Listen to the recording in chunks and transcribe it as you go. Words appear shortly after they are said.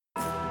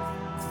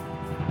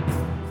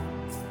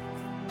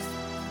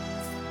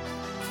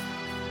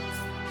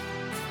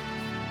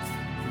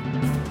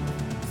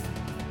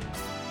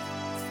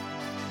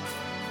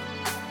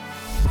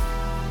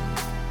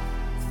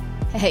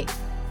Hey,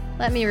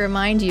 let me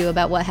remind you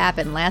about what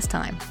happened last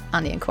time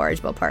on the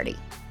Incorrigible Party.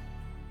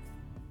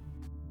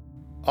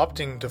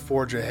 Opting to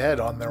forge ahead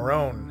on their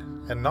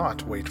own and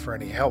not wait for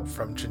any help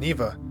from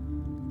Geneva,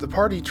 the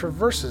party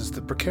traverses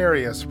the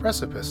precarious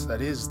precipice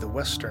that is the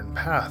western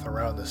path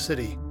around the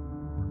city.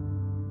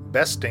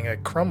 Besting a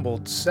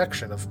crumbled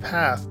section of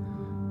path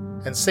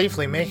and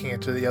safely making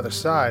it to the other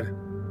side,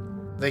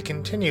 they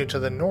continue to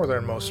the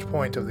northernmost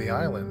point of the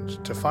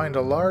island to find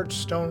a large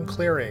stone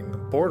clearing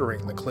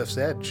bordering the cliff's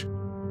edge.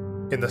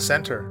 In the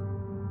center,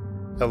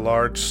 a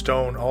large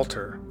stone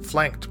altar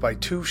flanked by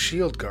 2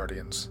 shield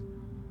guardians.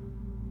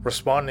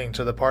 Responding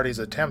to the party's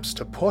attempts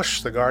to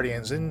push the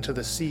guardians into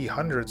the sea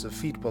hundreds of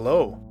feet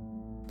below,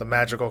 the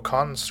magical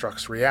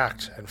constructs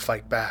react and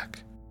fight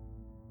back.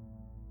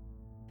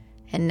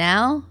 And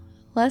now,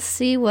 let's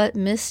see what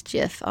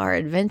mischief our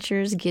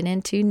adventurers get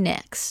into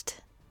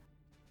next.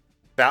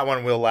 That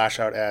one will lash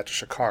out at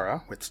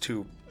Shakara with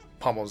 2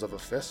 pummels of a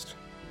fist.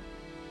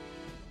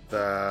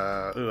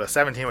 A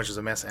 17, which is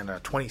a miss, and a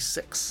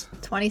 26.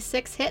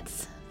 26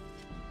 hits.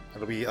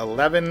 It'll be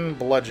 11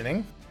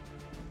 bludgeoning.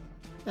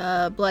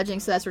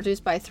 Bludgeoning, so that's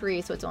reduced by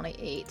 3, so it's only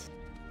 8.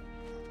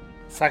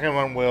 Second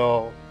one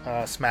will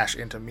smash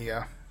into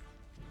Mia.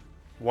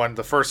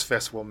 The first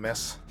fist will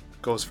miss.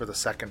 Goes for the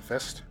second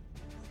fist.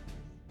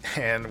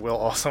 And will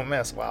also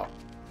miss. Wow.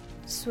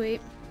 Sweet.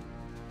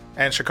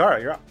 And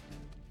Shakara, you're up.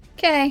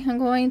 Okay, I'm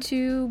going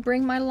to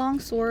bring my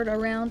longsword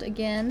around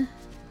again.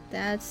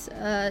 That's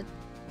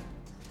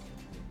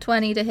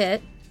 20 to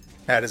hit.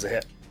 That is a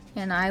hit.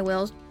 And I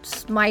will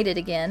smite it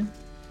again.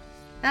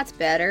 That's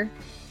better.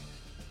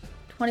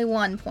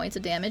 21 points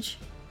of damage.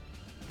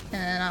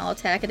 And I'll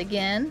attack it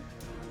again.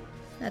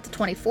 That's a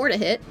 24 to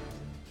hit.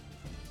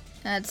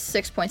 That's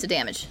 6 points of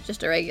damage.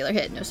 Just a regular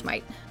hit, no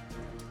smite.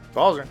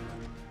 Balzer.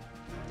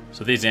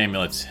 So these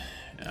amulets,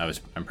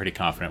 I'm pretty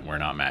confident we're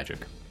not magic.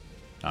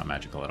 Not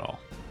magical at all.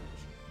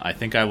 I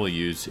think I will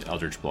use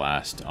Eldritch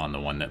Blast on the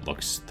one that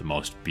looks the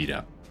most beat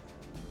up.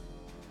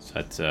 So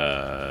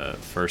that's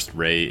first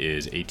ray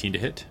is 18 to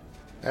hit.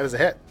 That is a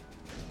hit.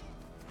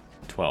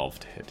 12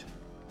 to hit.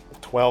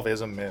 12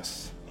 is a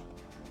miss.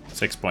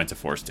 6 points of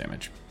force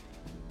damage.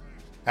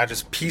 Now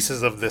just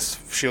pieces of this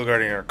shield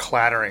guardian are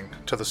clattering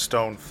to the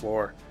stone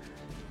floor.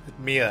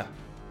 Mia,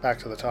 back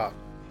to the top.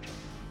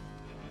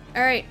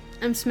 Alright,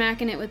 I'm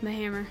smacking it with my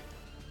hammer.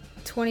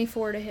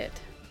 24 to hit.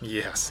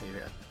 Yes, you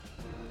did.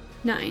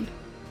 9.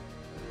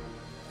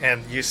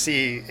 And you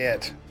see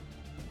it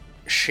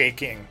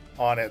shaking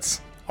on its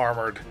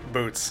armored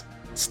boots.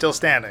 Still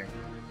standing.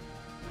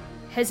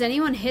 Has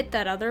anyone hit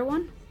that other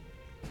one?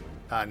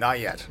 Not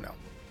yet, no.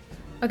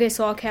 Okay,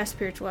 so I'll cast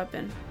Spiritual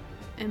Weapon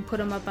and put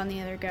him up on the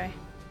other guy.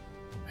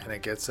 And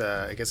it gets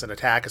an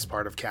attack as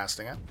part of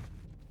casting it.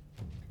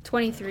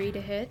 23 to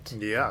hit.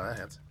 Yeah, that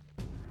hits.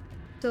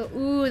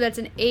 So, that's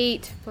an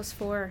 8 plus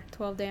 4,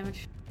 12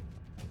 damage.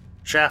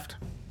 Shaft.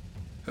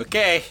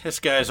 Okay, this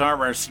guy's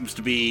armor seems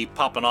to be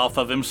popping off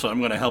of him, so I'm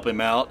going to help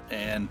him out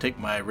and take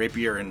my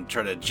rapier and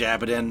try to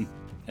jab it in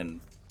and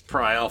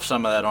pry off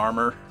some of that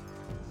armor.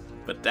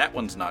 But that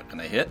one's not going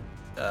to hit.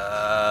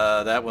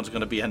 That one's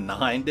going to be a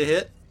 9 to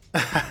hit.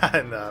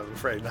 No, I'm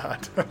afraid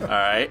not.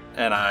 Alright,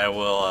 and I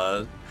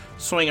will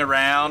swing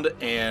around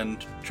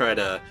and try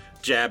to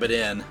jab it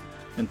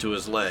into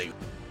his leg.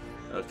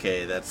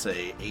 Okay, that's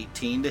a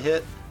 18 to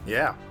hit.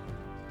 Yeah.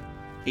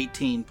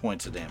 18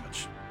 points of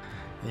damage.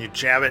 You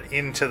jab it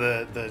into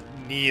the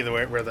knee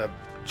where the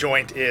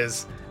joint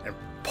is and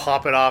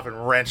pop it off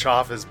and wrench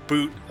off his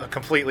boot,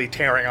 completely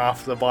tearing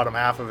off the bottom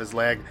half of his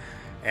leg,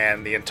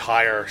 and the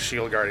entire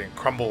shield guardian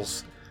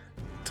crumbles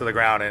to the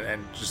ground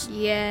and just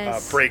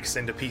breaks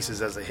into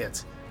pieces as it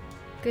hits.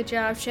 Good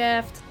job,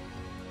 Shaft.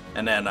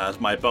 And then as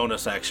my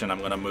bonus action, I'm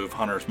going to move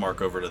Hunter's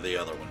Mark over to the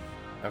other one.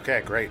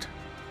 Okay, great.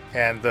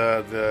 And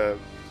the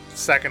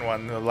second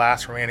one, the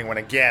last remaining one,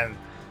 again,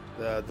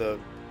 the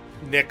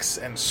nicks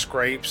and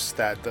scrapes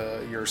that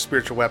your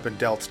spiritual weapon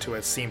dealt to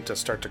it seem to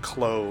start to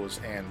close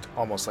and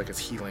almost like it's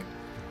healing.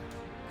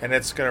 And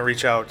it's going to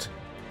reach out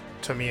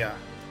to Mia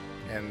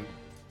and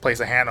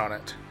place a hand on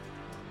it.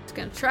 It's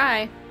going to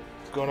try.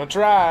 It's going to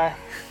try.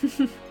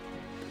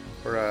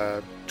 For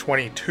a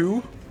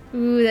 22.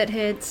 Ooh, that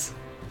hits.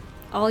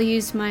 I'll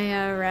use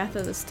my Wrath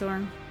of the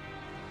Storm.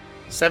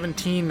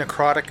 17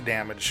 necrotic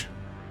damage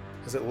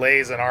as it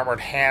lays an armored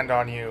hand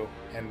on you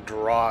and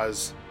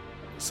draws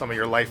some of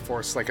your life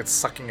force like it's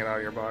sucking it out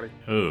of your body.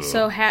 Ooh.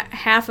 So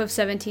half of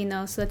 17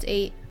 though, so that's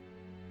 8.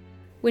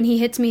 When he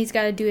hits me, he's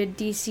got to do a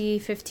DC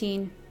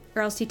 15,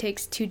 or else he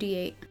takes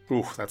 2d8.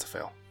 Ooh, that's a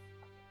fail.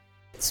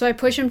 So I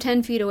push him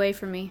 10 feet away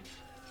from me,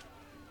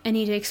 and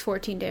he takes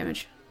 14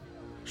 damage.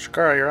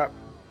 Shakara, you're up.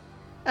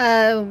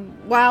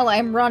 While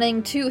I'm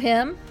running to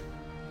him,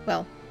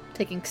 well,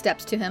 taking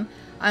steps to him,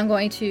 I'm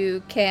going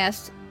to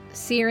cast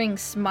Searing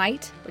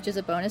Smite, which is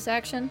a bonus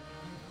action.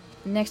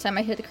 Next time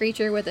I hit the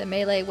creature with a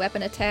melee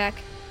weapon attack,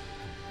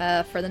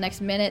 for the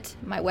next minute,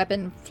 my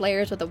weapon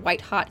flares with a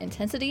white-hot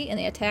intensity, and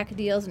the attack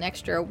deals an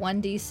extra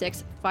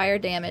 1d6 fire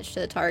damage to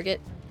the target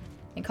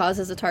and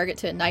causes the target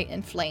to ignite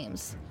in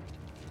flames.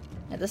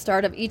 At the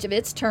start of each of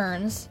its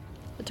turns,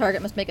 the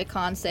target must make a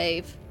con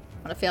save.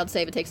 On a failed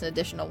save, it takes an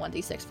additional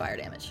 1d6 fire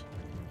damage.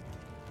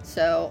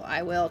 So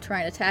I will try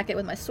and attack it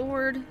with my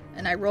sword,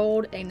 and I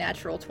rolled a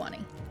natural 20.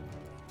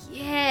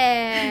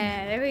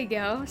 Yeah, there we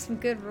go. Some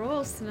good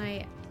rolls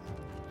tonight.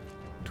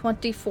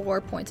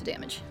 24 points of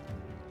damage.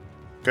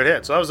 Good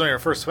hit. So that was on your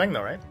first swing,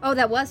 though, right? Oh,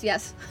 that was,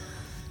 yes.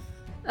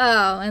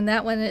 Oh, and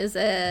that one is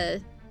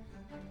a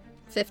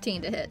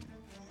 15 to hit.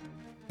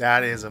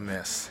 That is a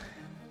miss.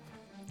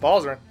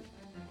 Baldrin.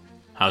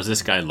 How's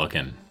this guy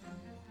looking?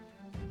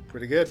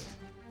 Pretty good.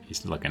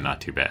 He's looking not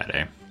too bad,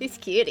 eh? He's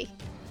cutie.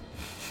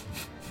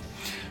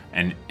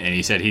 And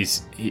he said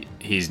he's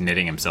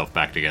knitting himself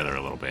back together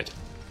a little bit.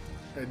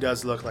 It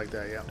does look like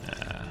that,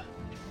 yeah.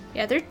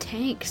 Yeah, they're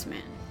tanks,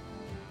 man.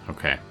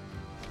 Okay.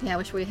 Yeah, I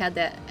wish we had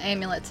that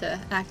amulet to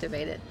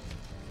activate it.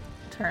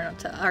 Turn it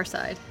to our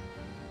side.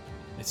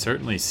 It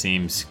certainly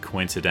seems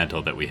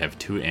coincidental that we have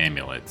 2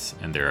 amulets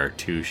and there are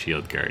 2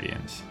 shield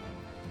guardians.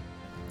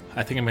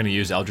 I think I'm going to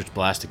use Eldritch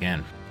Blast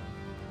again.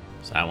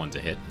 So that one's a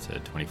hit. It's a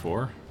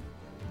 24.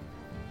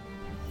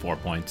 4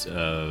 points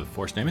of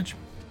force damage.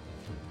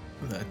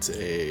 That's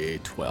a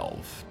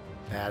 12.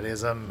 That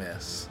is a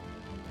miss.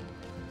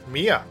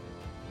 Mia.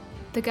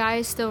 The guy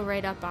is still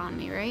right up on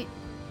me, right?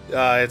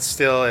 It's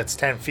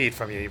 10 feet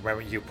from you.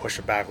 Remember, you push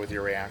it back with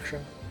your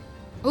reaction.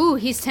 Ooh,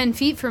 he's 10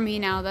 feet from me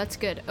now. That's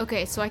good.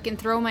 Okay, so I can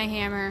throw my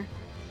hammer.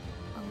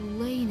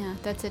 Elena,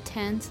 that's a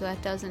 10, so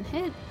that doesn't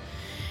hit.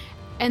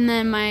 And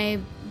then my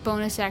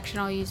bonus action,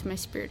 I'll use my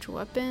spiritual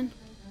weapon.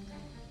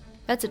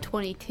 That's a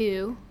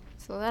 22,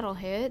 so that'll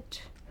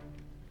hit.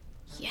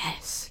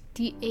 Yes,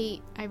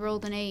 D8. I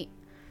rolled an 8,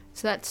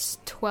 so that's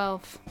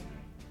 12.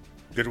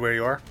 Good where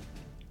you are?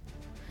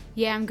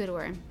 Yeah, I'm good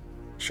where I'm.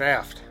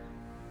 Shaft.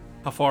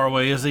 How far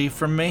away is he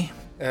from me?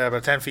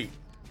 About 10 feet.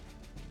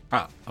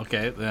 Ah,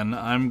 okay. Then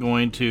I'm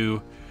going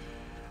to...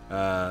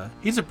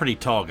 he's a pretty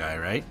tall guy,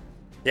 right?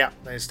 Yeah,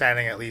 he's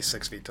standing at least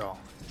 6 feet tall.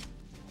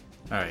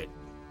 All right.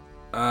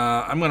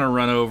 I'm going to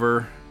run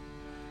over,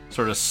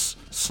 sort of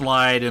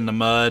slide in the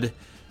mud,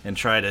 and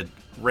try to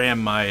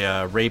ram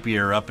my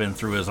rapier up in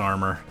through his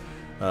armor,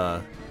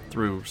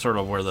 through sort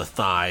of where the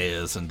thigh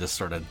is, and just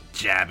sort of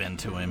jab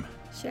into him.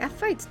 Shaft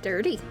fight's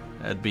dirty.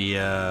 That'd be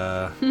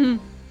Yeah,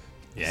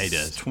 he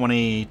does.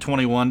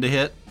 21 to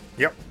hit.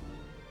 Yep.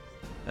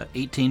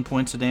 18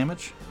 points of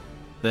damage.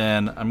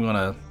 Then I'm going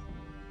to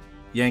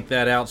yank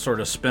that out, sort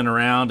of spin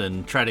around,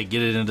 and try to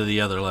get it into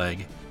the other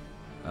leg.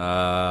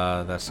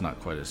 That's not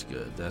quite as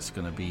good. That's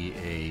going to be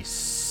a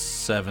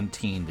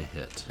 17 to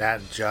hit.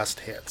 That just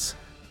hits.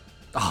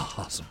 Oh,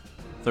 awesome.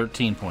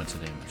 13 points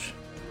of damage.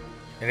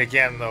 And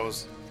again,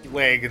 those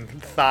leg and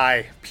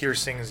thigh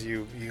piercings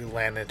you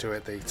land into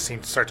it, they seem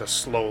to start to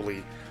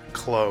slowly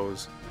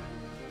close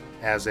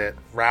as it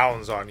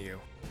rounds on you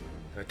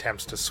and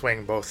attempts to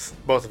swing both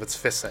of its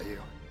fists at you.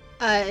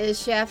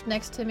 Is Shaft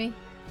next to me?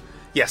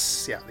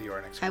 Yes, yeah, you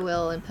are next. I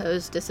will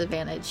impose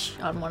disadvantage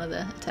on one of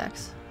the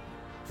attacks.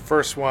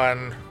 First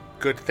one,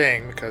 good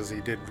thing, because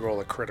he did roll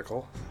a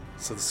critical.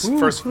 So this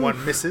first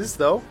one misses,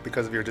 though,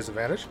 because of your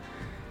disadvantage.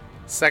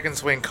 Second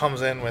swing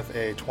comes in with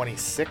a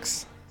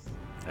 26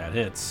 That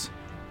hits.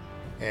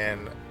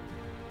 and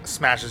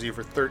smashes you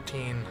for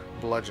 13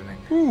 bludgeoning.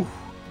 Ooh.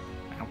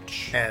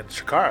 Ouch. And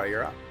Shakara,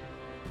 you're up.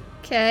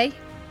 Okay.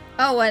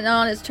 Oh, and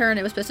on his turn,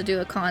 it was supposed to do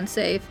a con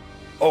save.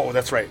 Oh,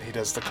 that's right. He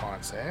does the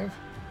con save.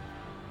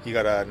 You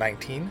got a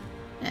 19.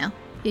 Yeah,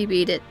 he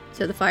beat it,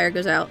 so the fire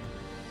goes out.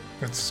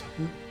 It's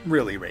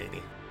really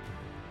rainy.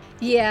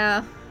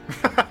 Yeah.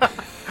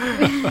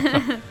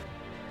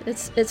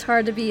 It's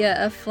hard to be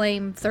a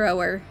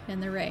flamethrower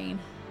in the rain.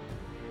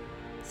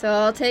 So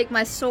I'll take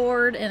my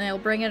sword and I'll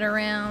bring it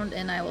around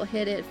and I will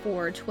hit it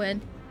for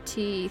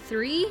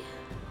 23.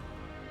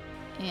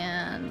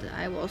 And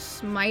I will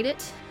smite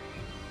it.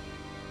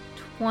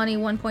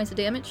 21 points of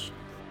damage.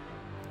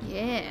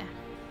 Yeah.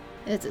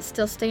 Is it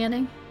still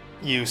standing?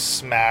 You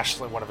smash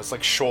one of its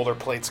shoulder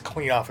plates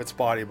clean off its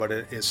body, but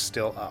it is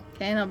still up.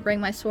 Okay, and I'll bring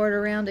my sword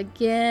around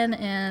again,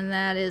 and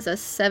that is a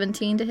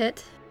 17 to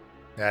hit.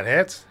 That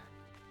hits.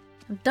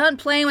 I'm done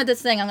playing with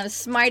this thing. I'm going to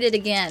smite it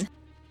again.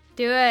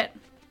 Do it.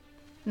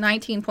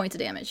 19 points of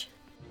damage.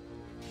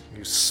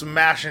 You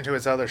smash into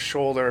its other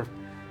shoulder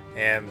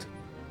and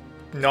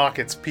knock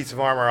its piece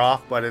of armor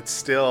off, but it's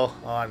still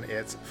on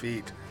its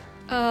feet.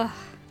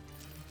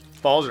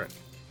 Baldrin.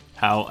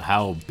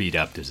 How beat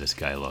up does this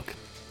guy look?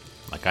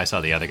 Like, I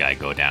saw the other guy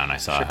go down. I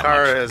saw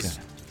Shakara has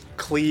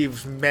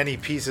cleaved many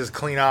pieces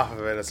clean off of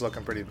it. It's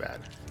looking pretty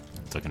bad.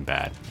 It's looking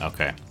bad.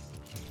 Okay.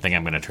 I think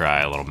I'm going to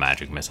try a little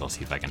magic missile,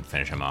 see if I can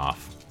finish him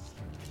off.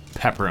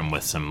 Pepper him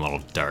with some little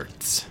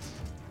darts.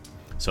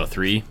 So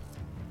 3,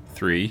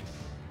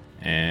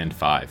 and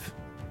 5.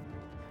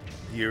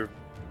 Your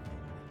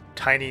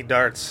tiny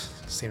darts,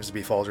 seems to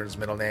be Faldrin's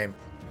middle name,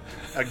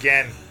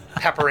 again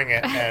peppering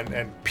it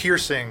and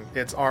piercing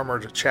its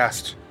armored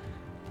chest.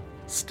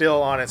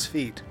 Still on its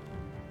feet.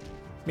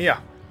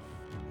 Mia.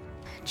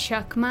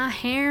 Chuck my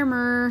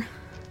hammer.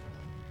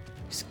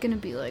 Just gonna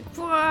be like,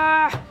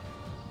 wah!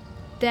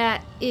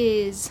 That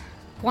is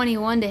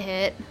 21 to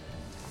hit.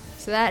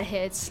 So that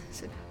hits.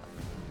 So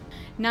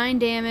 9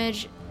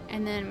 damage,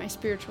 and then my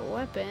spiritual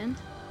weapon,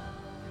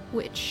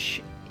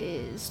 which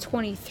is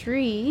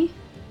 23,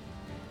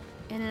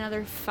 and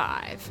another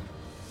 5.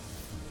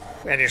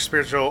 And your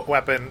spiritual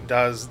weapon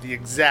does the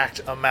exact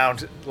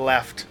amount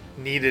left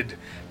needed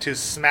to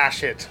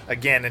smash it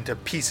again into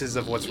pieces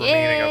of what's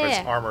remaining of its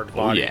armored Oh,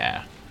 body.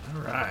 yeah.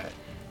 All right.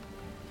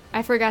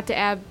 I forgot to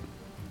add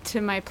to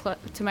my 5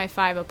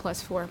 a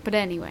 +4, but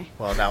anyway.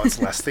 Well, now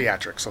it's less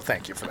theatric, so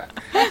thank you for that.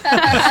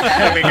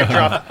 And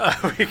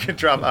we can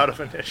drop out of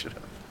initiative.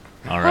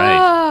 All right.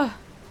 Oh,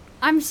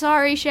 I'm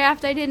sorry,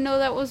 Shaft. I didn't know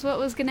that was what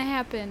was going to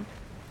happen.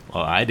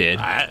 Well, I did.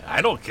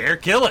 I don't care.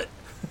 Kill it.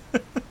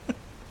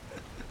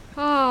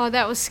 Oh,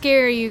 that was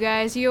scary, you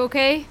guys. You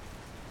okay?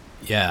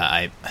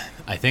 Yeah,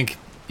 I think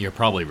you're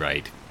probably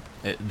right.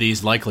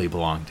 These likely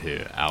belong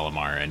to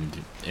Alamar,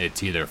 and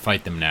it's either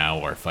fight them now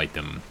or fight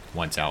them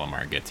once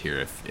Alamar gets here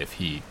if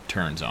he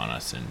turns on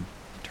us and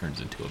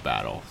turns into a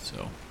battle.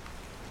 So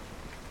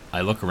I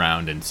look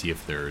around and see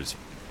if there's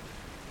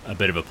a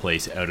bit of a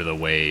place out of the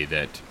way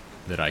that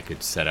I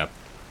could set up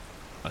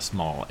a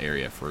small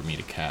area for me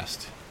to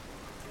cast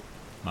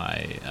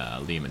my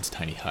Lehman's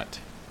tiny hut.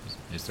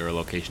 Is there a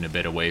location a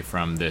bit away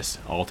from this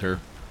altar?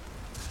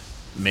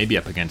 Maybe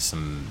up against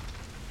some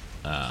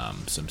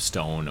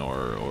stone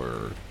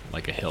or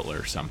like a hill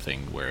or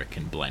something where it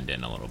can blend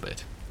in a little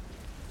bit.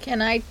 Can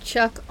I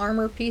chuck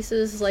armor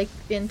pieces like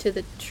into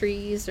the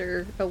trees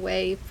or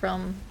away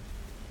from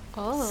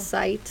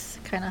sight?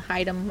 Kind of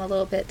hide them a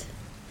little bit.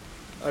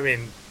 I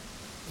mean,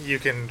 you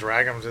can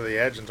drag them to the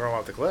edge and throw them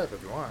off the cliff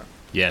if you want.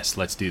 Yes,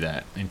 let's do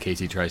that in case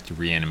he tries to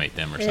reanimate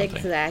them or something.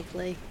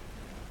 Exactly.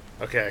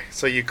 Okay,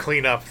 so you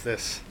clean up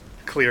this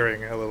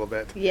clearing a little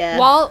bit. Yeah.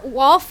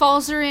 While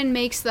Falzarin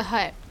makes the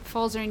hut,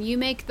 Falzarin, you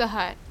make the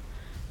hut.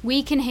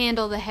 We can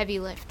handle the heavy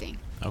lifting.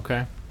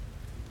 Okay.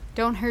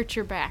 Don't hurt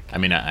your back. I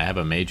mean, I have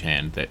a mage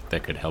hand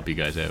that could help you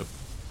guys out.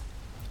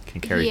 Can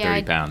carry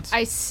 30 pounds.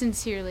 I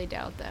sincerely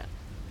doubt that.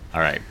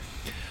 All right.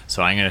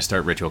 So I'm going to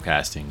start ritual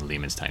casting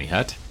Lehman's tiny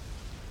hut.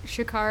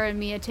 Shakara and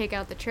Mia take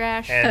out the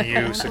trash. And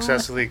you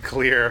successfully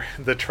clear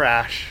the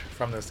trash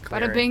from this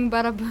clearing. Bada bing,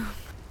 bada boom.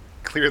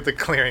 Clear the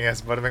clearing,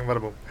 yes. Bada bing,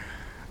 bada boom.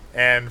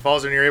 And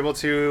Falzern, you're able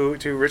to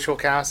ritual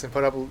cast and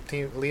put up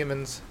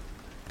Lehman's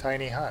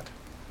tiny hut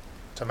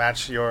to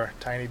match your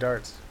tiny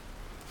darts.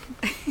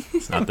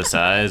 It's not the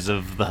size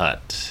of the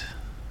hut.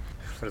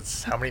 But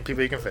it's how many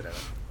people you can fit in it.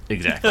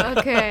 Exactly.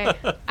 Okay.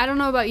 I don't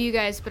know about you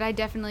guys, but I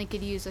definitely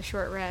could use a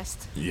short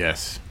rest.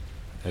 Yes,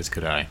 as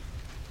could I.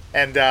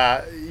 And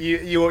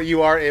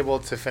you are able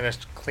to finish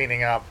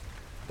cleaning up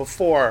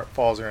before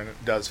Falzern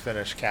does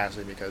finish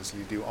casting, because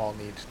you do all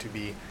need to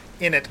be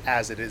in it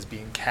as it is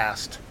being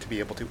cast to be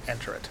able to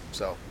enter it.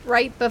 So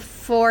right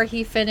before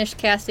he finished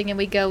casting and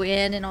we go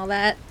in and all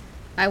that,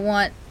 I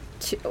want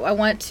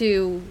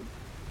to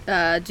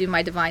do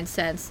my divine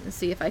sense and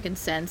see if I can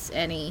sense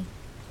any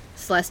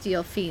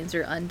celestial fiends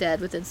or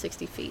undead within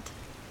 60 feet.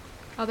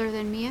 Other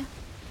than Mia?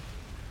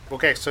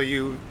 okay, so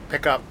you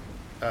pick up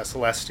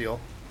celestial,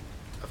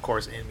 of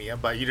course, in Mia,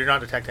 but you do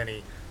not detect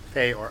any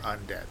fey or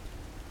undead.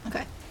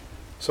 Okay.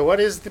 So what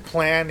is the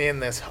plan in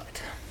this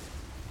hut?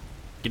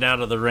 Get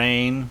out of the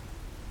rain.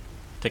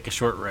 Take a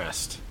short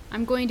rest.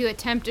 I'm going to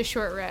attempt a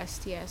short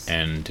rest, yes.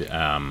 And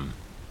I'm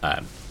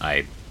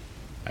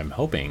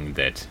hoping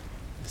that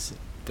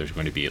there's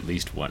going to be at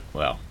least one,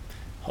 well,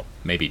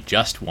 maybe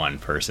just one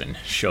person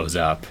shows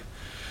up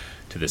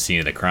to the scene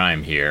of the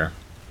crime here,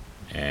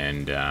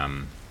 and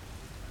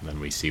then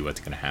we see what's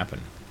going to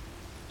happen.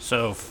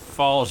 So,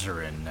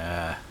 Falzarin,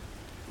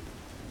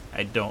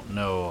 I don't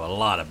know a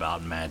lot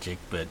about magic,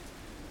 but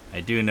I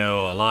do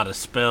know a lot of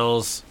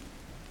spells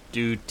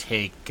do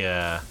take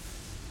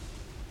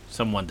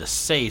someone to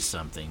say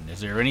something.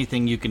 Is there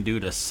anything you can do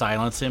to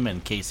silence him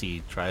in case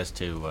he tries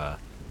to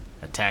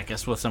attack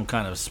us with some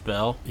kind of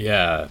spell?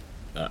 Yeah,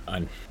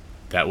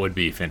 that would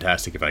be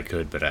fantastic if I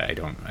could, but I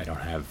don't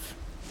have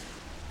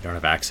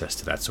access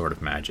to that sort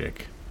of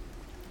magic.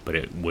 But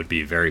it would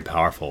be very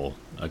powerful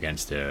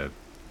against a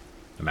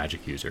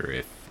magic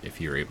user if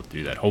you're able to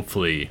do that.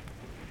 Hopefully,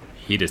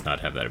 he does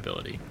not have that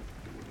ability,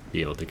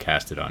 be able to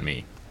cast it on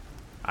me.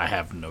 I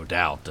have no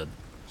doubt that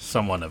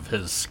someone of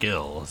his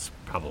skills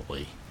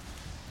probably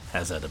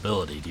has that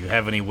ability. Do you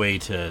have any way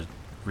to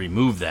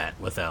remove that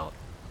without,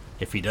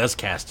 if he does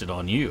cast it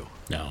on you?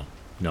 No,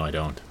 I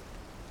don't.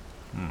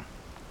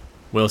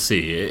 We'll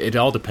see. It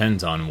all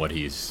depends on what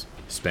he's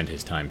spent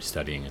his time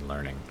studying and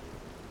learning.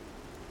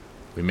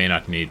 We may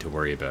not need to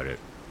worry about it.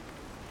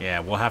 Yeah,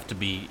 we'll have to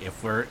be,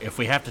 if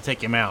we have to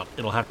take him out,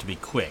 it'll have to be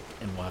quick,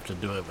 and we'll have to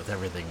do it with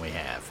everything we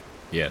have.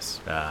 Yes.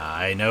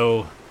 I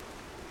know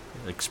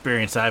the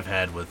experience I've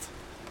had with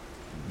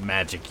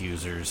magic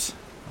users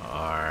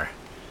are,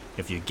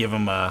 if you give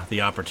them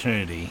the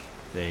opportunity,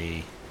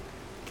 they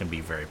can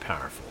be very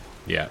powerful.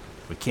 Yeah.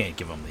 We can't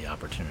give them the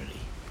opportunity.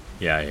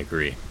 Yeah, I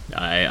agree.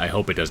 I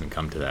hope it doesn't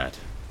come to that.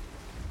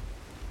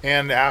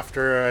 And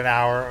after an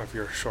hour of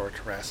your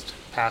short rest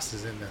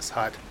passes in this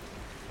hut,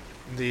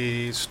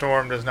 the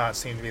storm does not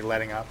seem to be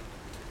letting up,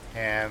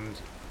 and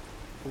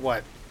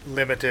what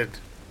limited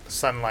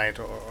sunlight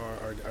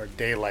or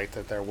daylight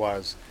that there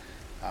was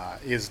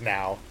is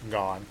now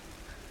gone,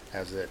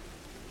 as it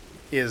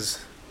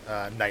is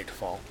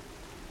nightfall.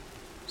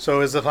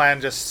 So is the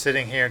plan just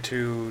sitting here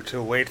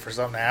to wait for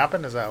something to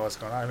happen? Is that what's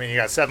going on? I mean, you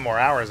got 7 more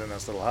hours in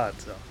this little hut,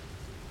 so.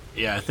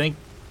 Yeah, I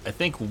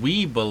think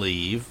we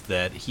believe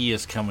that he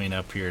is coming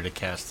up here to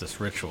cast this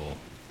ritual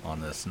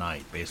on this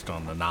night based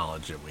on the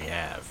knowledge that we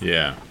have.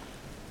 Yeah.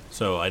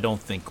 So I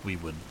don't think we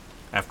would,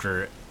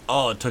 after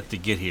all it took to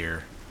get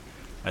here,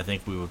 I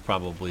think we would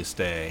probably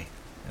stay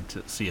and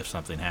to see if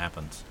something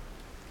happens.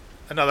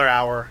 Another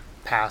hour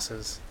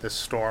passes, this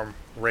storm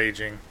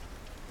raging,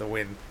 the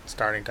wind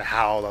starting to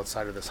howl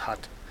outside of this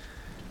hut,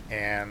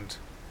 and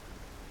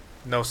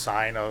no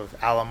sign of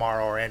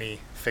Alamar or any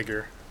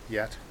figure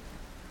yet.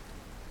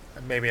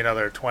 Maybe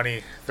another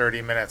 20,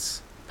 30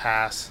 minutes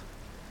pass,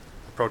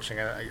 approaching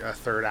a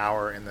third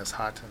hour in this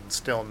hut, and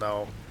still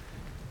no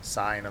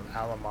sign of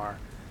Alamar.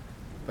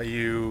 But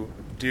you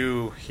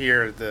do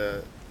hear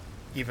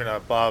even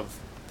above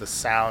the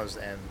sounds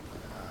and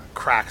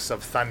cracks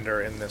of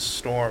thunder in this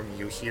storm,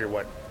 you hear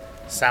what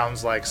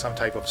sounds like some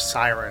type of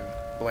siren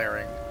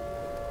blaring,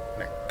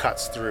 and it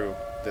cuts through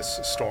this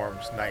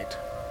storm's night.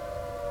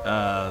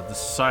 The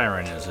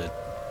siren, is it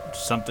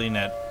something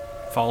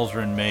that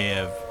Falzern may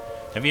have...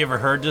 Have you ever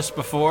heard this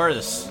before?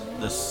 This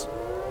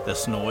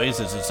noise?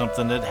 Is it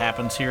something that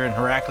happens here in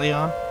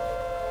Heraklion?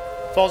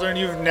 Falzern,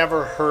 you've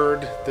never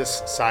heard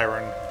this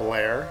siren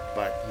blare,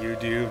 but you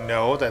do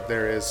know that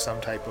there is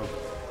some type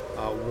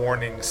of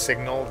warning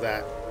signal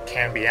that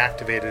can be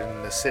activated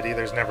in the city.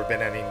 There's never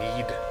been any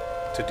need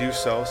to do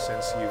so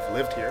since you've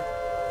lived here.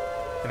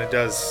 And it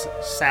does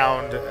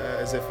sound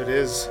as if it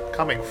is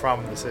coming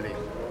from the city.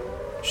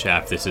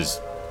 Shaft, this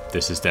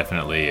is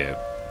definitely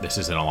this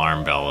is an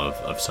alarm bell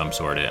of some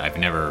sort.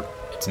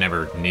 It's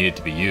never needed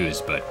to be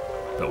used, but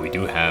we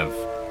do have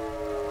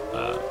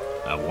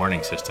a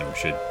warning system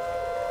should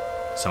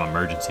some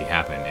emergency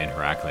happen in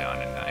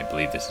Heraklion, and I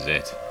believe this is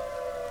it.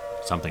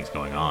 Something's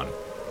going on.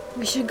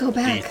 We should go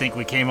back. Do you think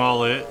we came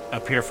all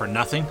up here for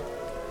nothing?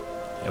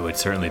 It would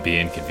certainly be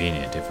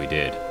inconvenient if we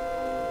did.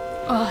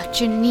 Oh,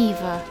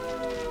 Geneva.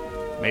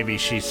 Maybe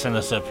she sent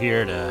us up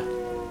here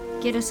to...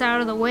 Get us out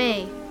of the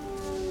way.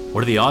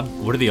 What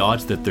are the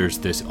odds that there's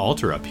this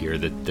altar up here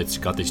that's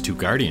got these 2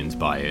 guardians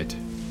by it?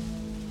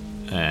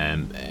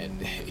 And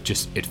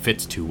it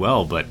fits too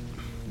well, but...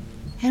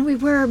 And we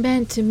were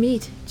meant to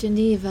meet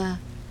Geneva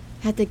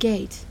at the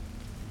gate,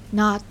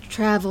 not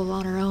travel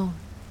on our own.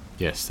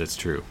 Yes, that's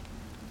true.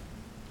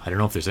 I don't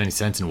know if there's any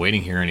sense in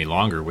waiting here any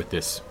longer with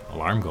this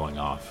alarm going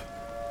off.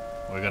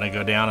 We're gonna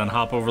go down and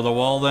hop over the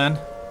wall then?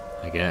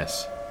 I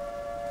guess.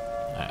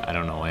 I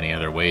don't know any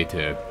other way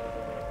to...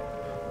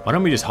 Why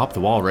don't we just hop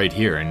the wall right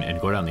here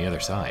and go down the other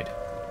side?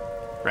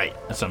 Right,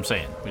 that's what I'm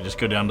saying. We just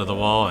go down to the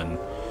wall and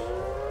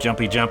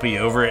jumpy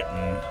over it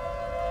and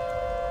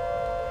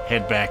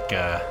head back,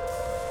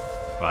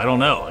 well, I don't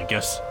know. I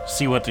guess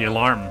see why the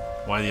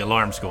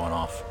alarm's going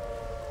off.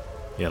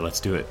 Yeah, let's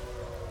do it.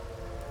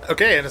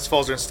 Okay, and as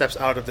Falzern steps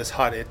out of this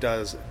hut, it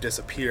does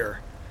disappear,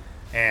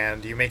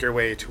 and you make your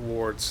way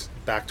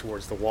back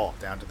towards the wall,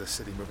 down to the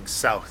city, moving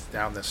south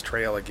down this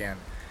trail again.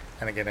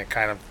 And again, it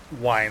kind of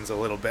winds a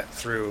little bit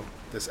through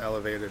this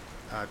elevated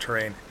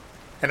terrain.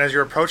 And as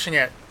you're approaching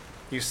it,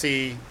 you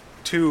see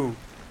 2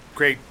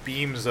 great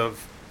beams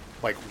of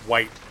like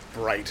white,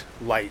 bright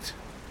light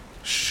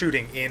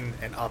shooting in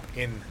and up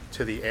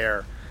into the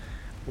air.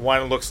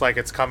 One looks like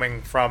it's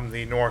coming from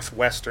the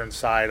northwestern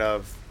side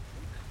of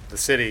the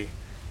city,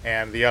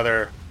 and the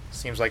other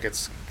seems like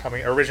it's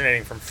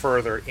originating from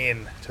further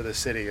in to the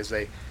city as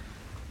they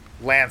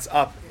lance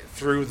up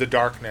through the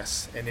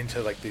darkness and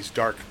into like these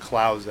dark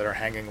clouds that are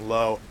hanging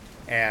low,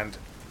 and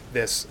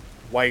this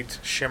white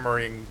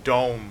shimmering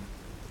dome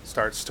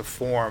starts to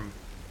form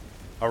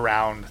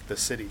around the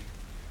city.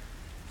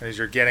 And as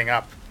you're getting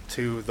up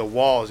to the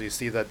walls, you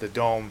see that the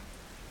dome,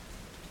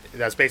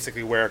 that's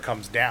basically where it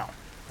comes down,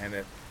 and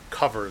it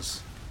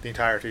covers the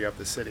entirety of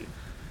the city.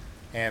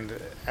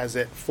 And as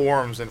it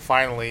forms and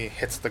finally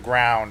hits the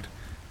ground,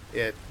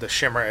 the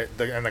shimmer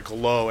and the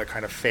glow, it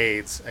kind of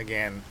fades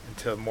again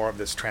into more of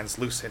this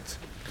translucent,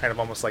 kind of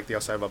almost like the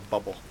outside of a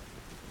bubble.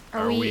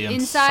 Are we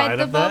inside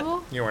the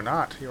bubble? You are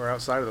not. You are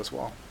outside of this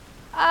wall.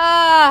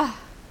 Ah,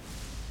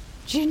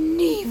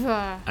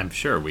 Geneva. I'm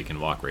sure we can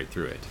walk right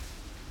through it.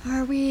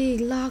 Are we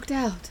locked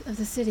out of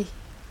the city?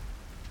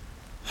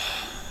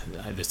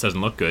 This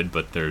doesn't look good,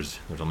 but there's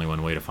only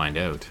one way to find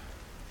out.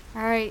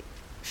 All right,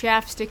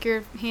 Shaft, stick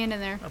your hand in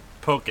there. I'll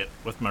poke it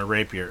with my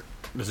rapier.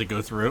 Does it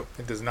go through?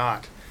 It does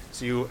not.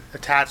 So you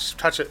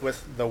touch it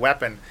with the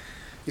weapon.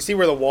 You see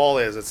where the wall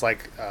is. It's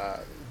like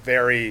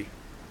very,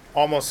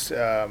 almost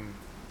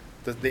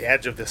the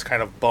edge of this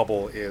kind of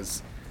bubble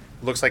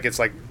looks like it's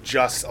like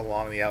just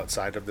along the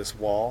outside of this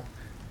wall,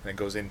 and it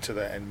goes into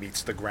and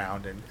meets the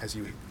ground. And as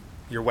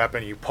your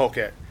weapon, you poke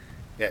it,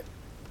 it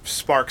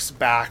sparks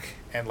back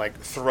and like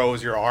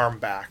throws your arm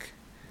back,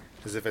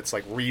 as if it's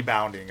like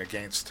rebounding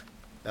against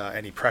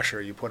any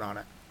pressure you put on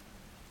it.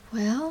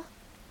 Well,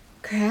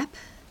 crap.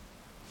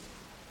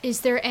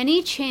 Is there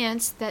any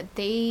chance that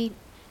they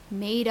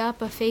made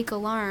up a fake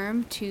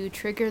alarm to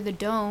trigger the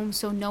dome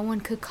so no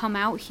one could come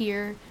out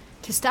here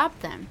to stop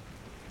them?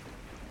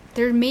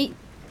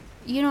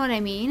 You know what I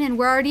mean? And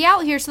we're already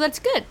out here, so that's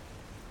good.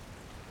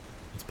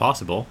 It's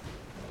possible.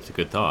 It's a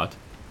good thought.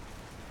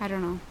 I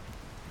don't know.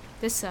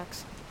 This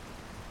sucks.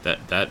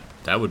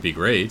 That would be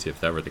great if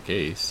that were the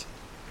case.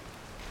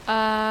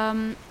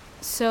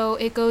 So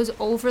it goes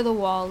over the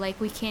wall, like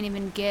we can't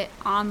even get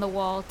on the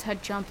wall to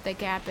jump the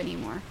gap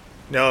anymore.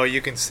 No,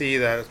 you can see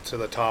that to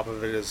the top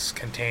of it is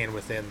contained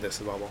within this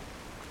bubble.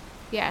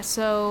 Yeah,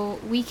 so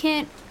we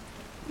can't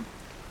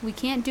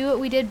do what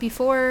we did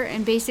before,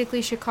 and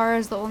basically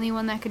Shakara's the only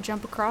one that could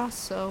jump across,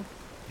 so...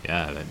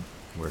 Yeah, then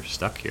we're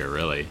stuck here,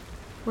 really.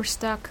 We're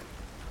stuck.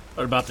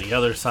 What about the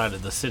other side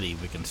of the city?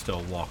 We can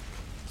still walk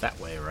that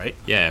way, right?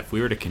 Yeah, if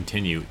we were to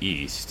continue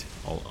east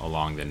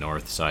along the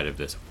north side of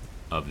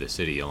the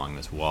city, along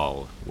this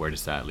wall, where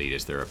does that lead?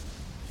 Is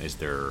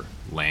there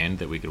land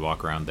that we could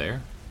walk around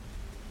there?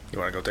 You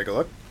want to go take a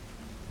look?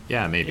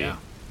 Yeah, maybe. Yeah.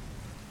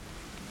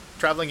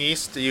 Traveling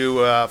east,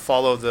 you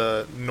follow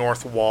the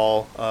north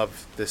wall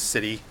of this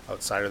city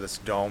outside of this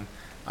dome,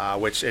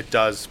 which it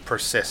does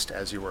persist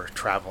as you were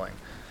traveling.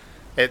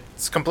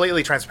 It's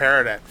completely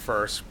transparent at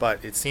first,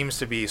 but it seems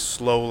to be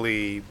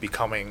slowly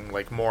becoming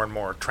like more and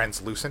more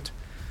translucent,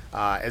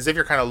 as if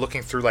you're kind of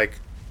looking through like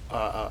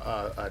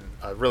a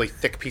really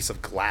thick piece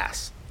of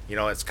glass. You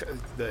know, it's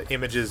the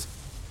images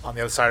on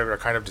the other side of it are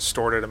kind of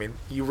distorted. I mean,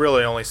 you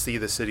really only see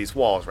the city's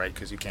walls, right?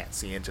 Because you can't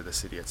see into the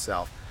city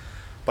itself.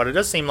 But it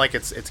does seem like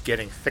it's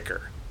getting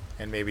thicker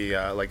and maybe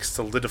like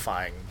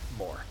solidifying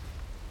more.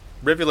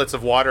 Rivulets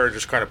of water are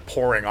just kind of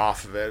pouring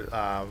off of it.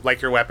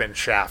 Like your weapon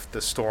shaft,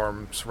 the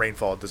storm's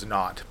rainfall does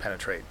not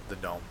penetrate the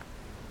dome.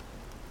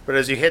 But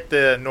as you hit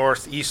the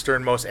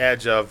northeasternmost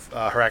edge of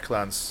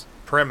Heraklan's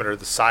perimeter,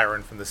 the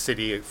siren from the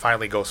city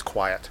finally goes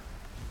quiet.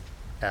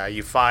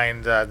 You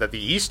find that the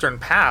eastern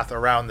path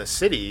around the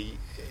city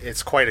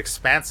is quite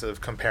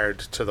expansive compared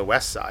to the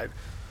west side,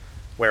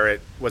 where it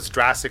was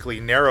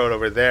drastically narrowed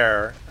over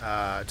there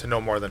to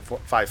no more than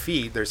 5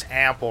 feet. There's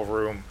ample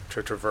room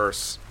to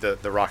traverse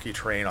the rocky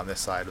terrain on this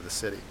side of the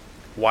city,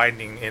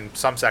 widening in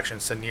some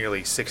sections to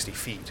nearly 60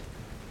 feet.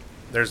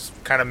 There's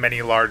kind of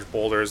many large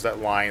boulders that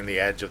line the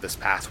edge of this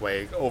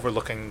pathway,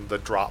 overlooking the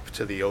drop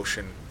to the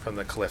ocean from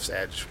the cliff's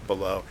edge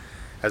below,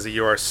 as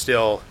you are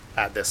still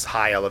at this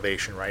high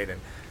elevation, right?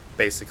 And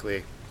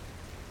basically,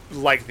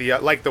 like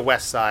the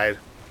west side,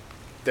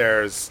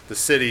 there's the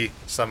city,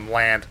 some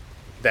land,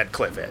 then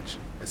cliff edge.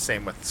 It's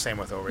same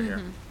with over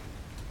here.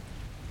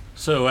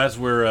 So as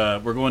we're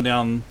going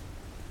down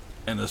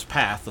in this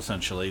path,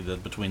 essentially,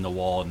 between the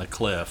wall and the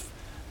cliff,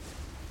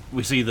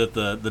 we see that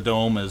the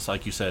dome is,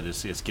 like you said,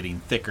 is getting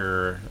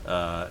thicker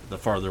the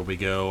farther we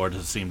go, or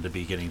does it seem to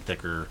be getting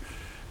thicker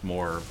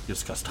more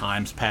just because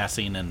time's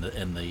passing and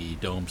the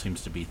dome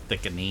seems to be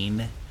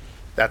thickening?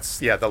 That's,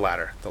 the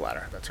latter.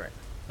 That's right.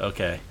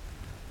 Okay.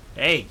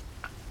 Hey,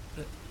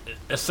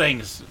 this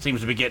thing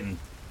seems to be getting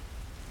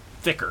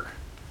thicker.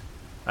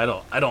 I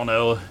don't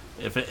know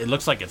if it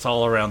looks like it's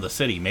all around the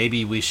city.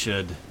 Maybe we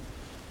should,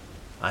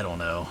 I don't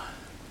know.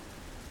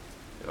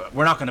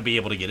 We're not going to be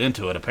able to get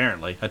into it,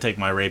 apparently. I take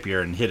my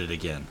rapier and hit it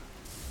again.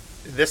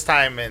 This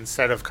time,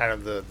 instead of kind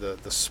of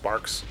the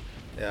sparks,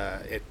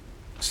 it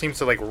seems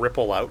to like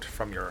ripple out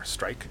from your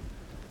strike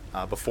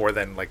before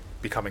then like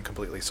becoming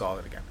completely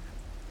solid again.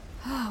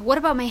 What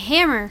about my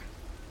hammer?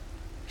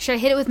 Should I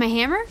hit it with my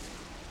hammer?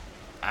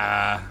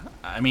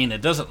 I mean,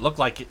 it doesn't look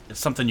like it's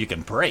something you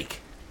can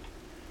break.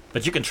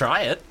 But you can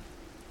try it.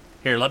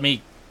 Here, let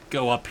me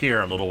go up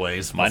here a little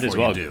ways. Might as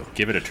well do.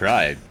 Give it a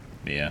try,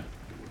 Mia.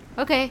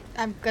 Okay.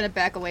 I'm gonna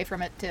back away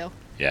from it too.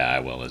 Yeah,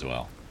 I will as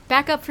well.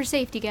 Back up for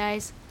safety,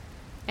 guys.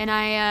 And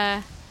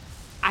I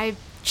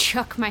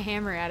chuck my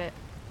hammer at it.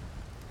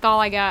 That's all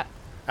I got.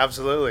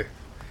 Absolutely.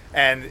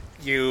 And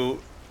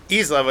you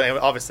easily,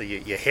 obviously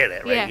you hit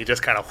it, right? Yeah. You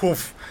just kind of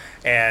whoof,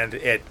 and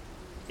it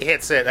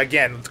hits it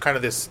again, kind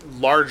of this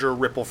larger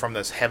ripple from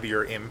this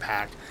heavier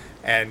impact.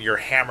 And your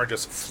hammer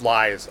just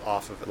flies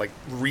off of it, like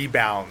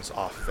rebounds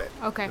off of it.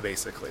 Okay.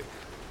 Basically.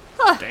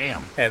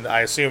 Damn. And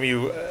I assume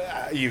you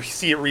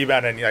see it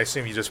rebound, and I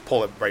assume you just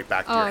pull it right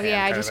back to your hand. Oh yeah, I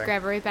kind of just thing.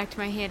 grab it right back to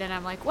my hand, and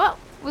I'm like, well,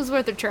 it was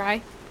worth a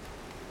try.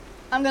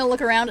 I'm gonna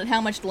look around at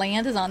how much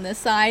land is on this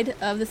side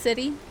of the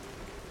city.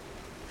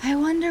 I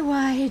wonder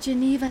why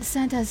Geneva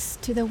sent us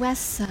to the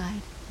west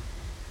side,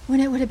 when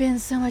it would have been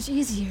so much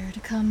easier to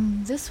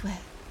come this way.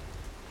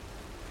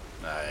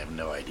 I have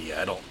no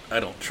idea. I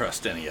don't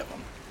trust any of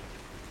them.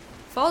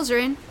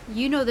 Falzarin,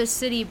 you know this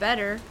city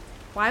better.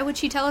 Why would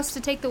she tell us to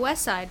take the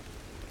west side?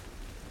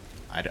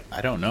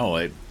 I don't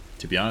know.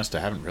 To be honest,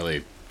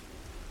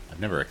 I've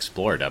never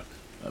explored up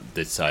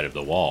this side of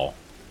the wall.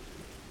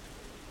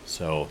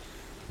 So,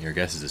 your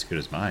guess is as good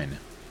as mine.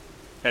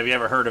 Have you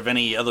ever heard of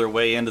any other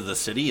way into the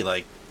city,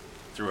 like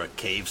through a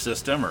cave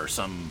system or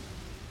some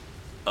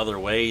other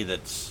way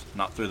that's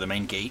not through the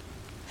main gate?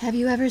 Have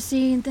you ever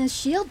seen this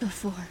shield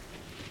before?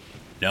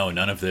 No,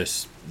 none of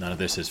this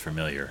is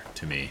familiar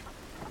to me.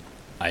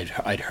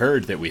 I'd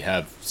heard that we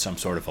have some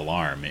sort of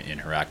alarm in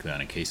Heraklion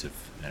in case of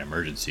an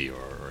emergency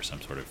or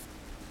some sort of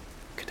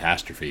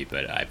catastrophe,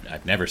 but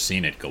I've never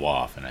seen it go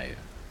off, and I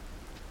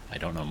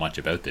don't know much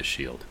about this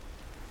shield.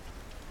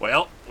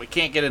 Well, we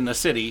can't get in the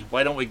city.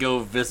 Why don't we go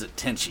visit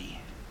Tenchi?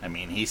 I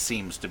mean, he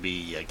seems to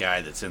be a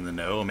guy that's in the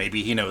know.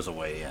 Maybe he knows a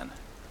way in.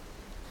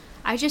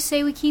 I just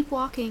say we keep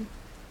walking.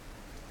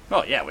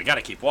 Well, yeah, we got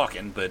to keep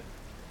walking, but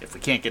if we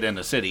can't get in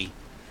the city,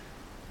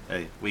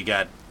 we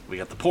got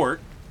the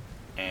port,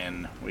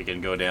 and we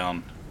can go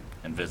down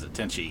and visit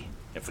Tenchi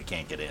if we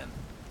can't get in.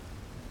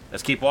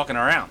 Let's keep walking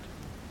around.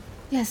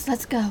 Yes,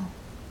 let's go.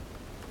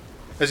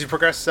 As you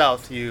progress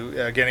south, you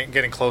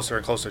getting closer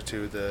and closer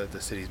to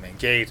the city's main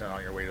gate, and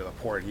on your way to the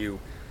port, you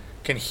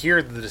can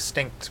hear the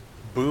distinct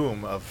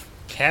boom of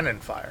cannon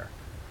fire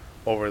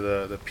over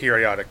the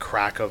periodic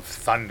crack of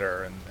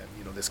thunder, and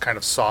this kind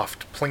of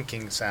soft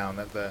plinking sound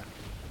that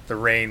the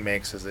rain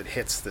makes as it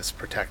hits this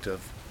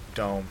protective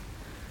dome.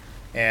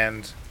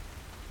 And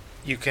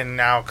you can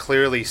now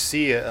clearly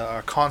see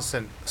a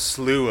constant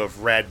slew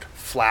of red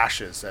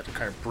flashes that are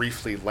kind of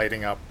briefly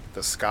lighting up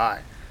the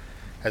sky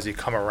as you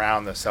come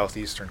around the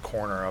southeastern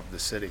corner of the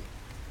city.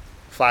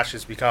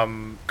 Flashes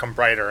become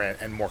brighter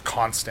and more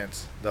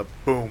constant, the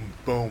boom,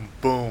 boom,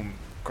 boom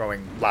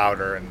growing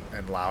louder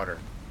and louder.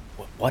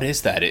 What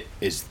is that?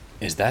 Is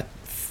that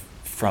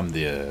from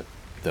the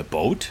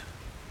boat?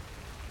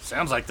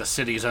 Sounds like the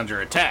city's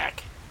under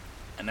attack,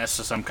 and that's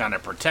some kind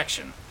of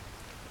protection.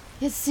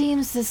 It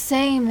seems the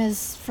same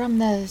as from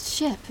the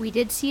ship, We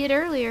did see it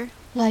earlier.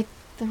 like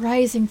the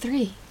Rising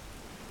Three.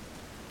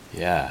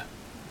 Yeah.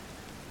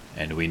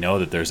 And we know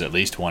that there's at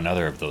least one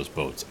other of those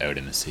boats out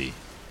in the sea.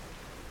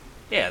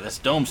 Yeah, this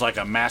dome's like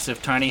a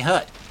massive tiny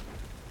hut.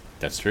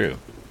 That's true.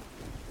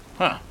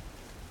 Huh.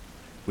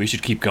 We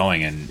should keep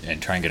going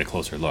and try and get a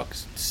closer look,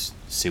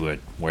 see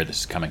where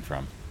this is coming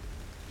from.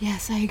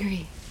 Yes, I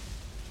agree.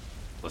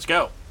 Let's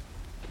go.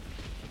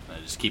 I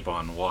just keep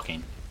on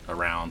walking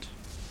around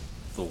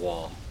the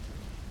wall.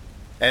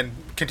 And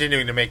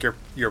continuing to make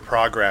your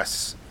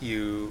progress,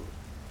 the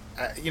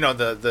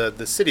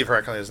city of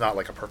Heraklion is not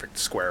like a perfect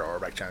square or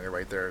rectangle,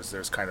 right?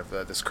 There's kind of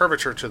this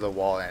curvature to the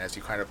wall, and as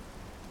you kind of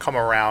come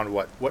around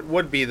what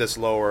would be this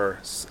lower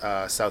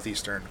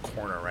southeastern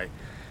corner, right?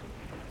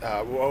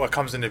 What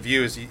comes into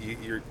view is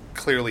you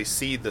clearly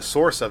see the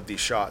source of these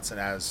shots, and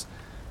as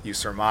you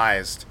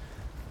surmised,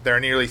 there are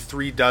nearly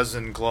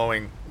 36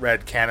 glowing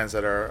red cannons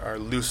that are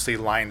loosely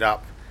lined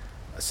up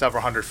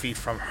several hundred feet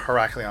from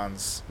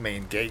Heraklion's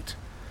main gate.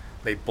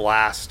 They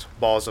blast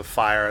balls of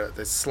fire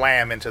that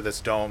slam into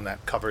this dome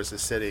that covers the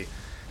city,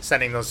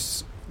 sending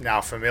those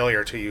now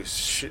familiar to you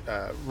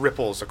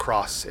ripples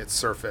across its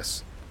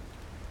surface,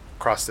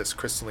 across this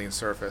crystalline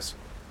surface.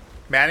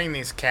 Manning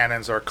these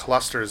cannons are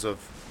clusters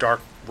of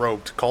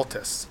dark-robed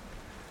cultists.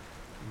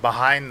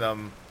 Behind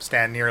them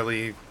stand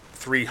nearly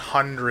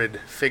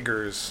 300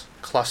 figures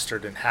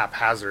clustered in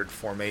haphazard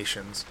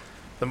formations.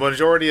 The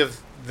majority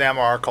of them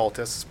are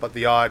cultists, but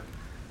the odd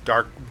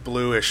dark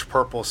bluish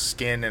purple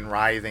skin and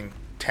writhing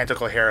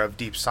tentacle hair of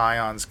deep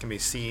scions can be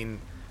seen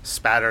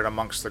spattered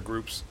amongst the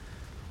groups,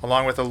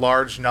 along with a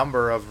large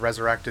number of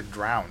resurrected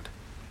drowned,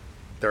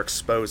 their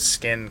exposed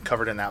skin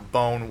covered in that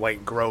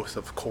bone-white growth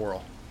of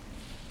coral.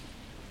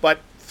 But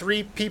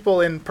 3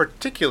 people in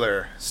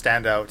particular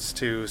stand out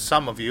to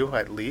some of you,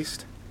 at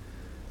least.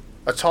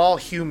 A tall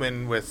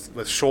human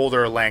with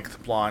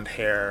shoulder-length blonde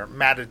hair,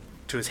 matted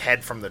to his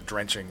head from the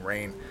drenching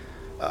rain,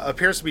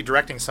 appears to be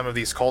directing some of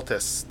these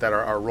cultists that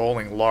are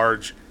rolling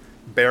large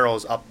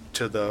barrels up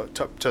to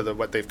the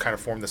what they've kind of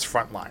formed this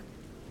front line.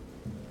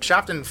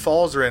 Shafton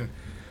Falzarin,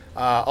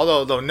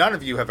 although none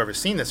of you have ever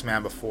seen this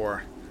man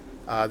before,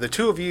 the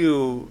two of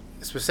you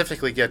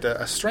specifically get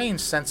a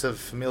strange sense of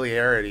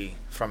familiarity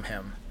from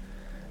him,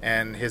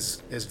 and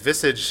his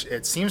visage,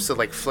 it seems to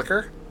like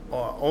flicker,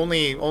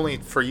 only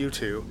for you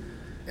two,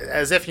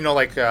 as if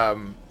like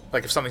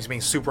if something's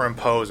being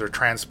superimposed or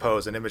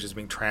transposed, an image is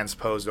being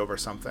transposed over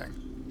something,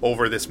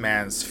 over this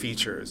man's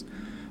features,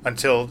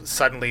 until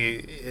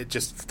suddenly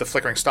the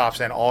flickering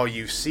stops and all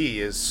you see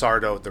is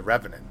Sardo the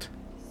Revenant.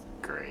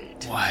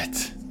 Great.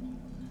 What?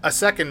 A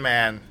second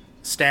man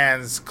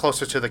stands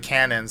closer to the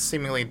cannons,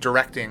 seemingly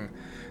directing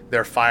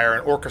their fire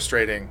and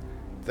orchestrating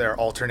their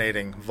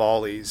alternating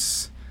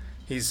volleys.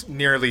 He's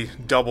nearly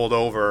doubled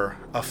over,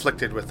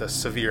 afflicted with a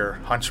severe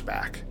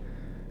hunchback,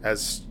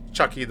 as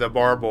Chucky the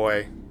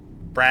barboy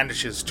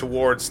brandishes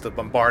towards the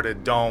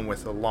bombarded dome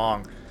with a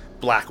long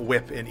black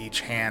whip in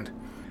each hand.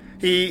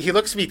 He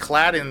looks to be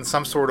clad in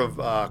some sort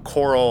of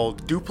coral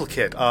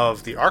duplicate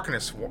of the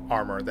Arcanist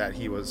armor that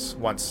he was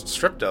once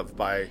stripped of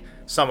by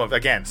some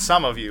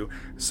of you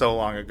so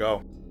long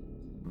ago.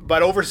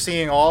 But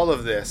overseeing all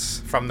of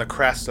this from the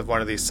crest of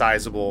one of these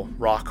sizable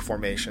rock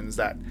formations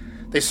that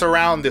they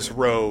surround this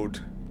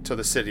road to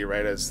the city,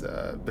 right, as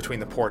between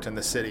the port and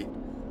the city,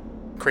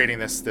 creating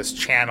this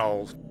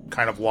channel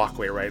kind of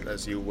walkway, right,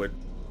 as you would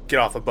get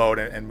off a boat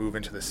and move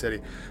into the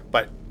city.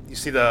 But you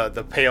see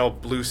the pale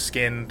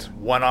blue-skinned,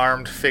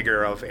 one-armed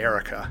figure of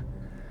Erica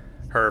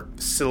Her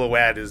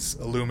silhouette is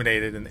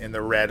illuminated in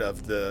the red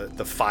of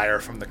the fire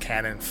from the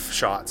cannon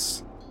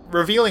shots,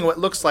 revealing what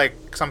looks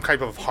like some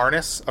type of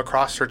harness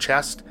across her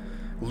chest,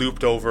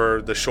 looped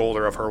over the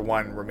shoulder of her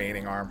one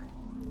remaining arm.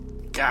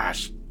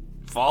 Gosh,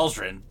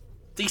 Falzrin,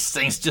 these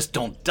things just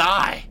don't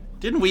die.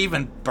 Didn't we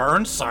even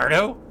burn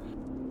Sardo?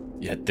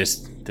 Yeah, this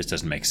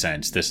doesn't make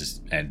sense.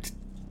 And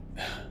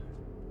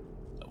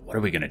what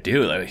are we gonna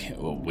do?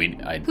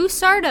 Who's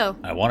Sardo?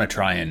 I want to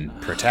try and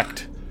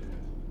protect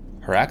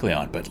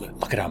Heraklion, but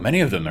look at how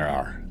many of them there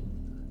are.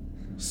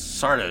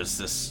 Sardo's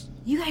this...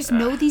 You guys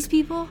know these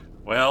people?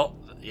 Well,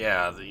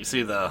 yeah, you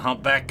see the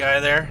humpback guy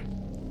there?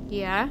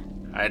 Yeah.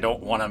 I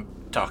don't want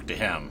to talk to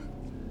him.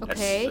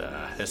 Okay.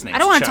 His name's I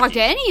don't want to Chucky. talk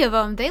to any of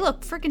them. They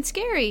look freaking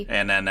scary.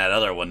 And then that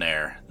other one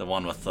there, the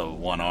one with the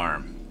one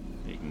arm.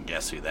 You can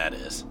guess who that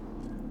is.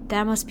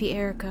 That must be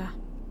Erica.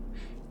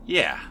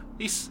 Yeah,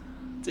 these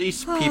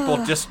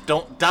people just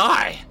don't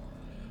die.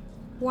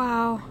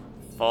 Wow.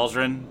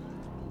 Falzrin,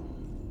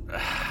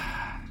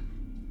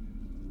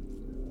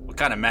 what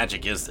kind of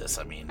magic is this?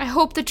 I mean, I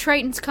hope the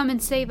Tritons come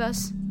and save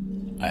us.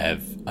 I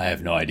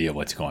have no idea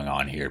what's going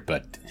on here,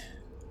 but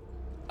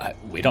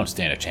we don't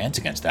stand a chance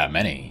against that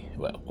many.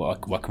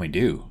 What can we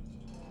do?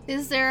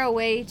 Is there a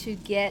way to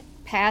get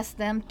past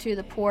them to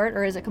the port,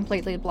 or is it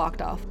completely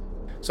blocked off?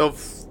 So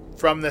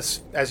from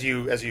this, as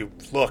you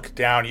look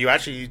down, you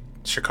actually,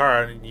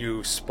 Shakara,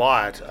 you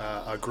spot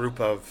a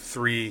group of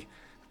 3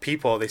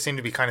 people. They seem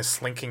to be kind of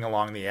slinking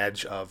along the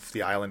edge of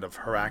the island of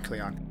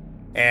Heraklion.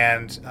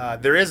 And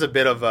there is a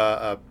bit of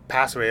a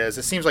passageway, as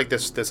it seems like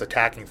this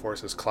attacking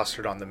force is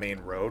clustered on the main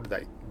road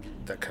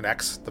that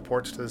connects the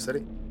ports to the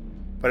city.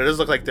 But it does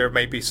look like there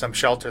might be some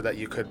shelter that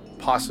you could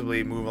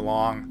possibly move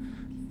along,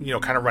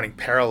 kind of running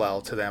parallel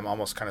to them,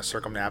 almost kind of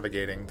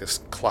circumnavigating this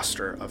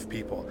cluster of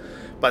people.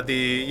 But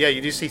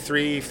you do see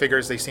 3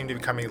 figures. They seem to be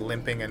coming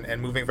limping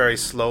and moving very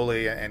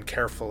slowly and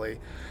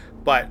carefully.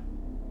 But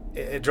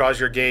it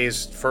draws your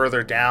gaze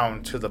further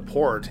down to the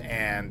port,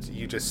 and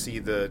you just see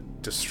the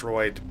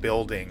destroyed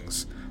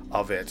buildings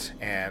of it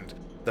and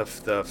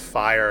the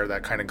fire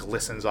that kind of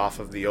glistens off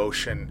of the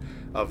ocean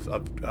of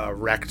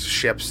wrecked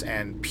ships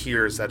and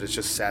piers that is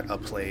just set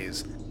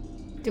ablaze.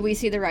 Do we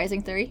see the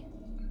Rising 3?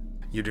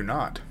 You do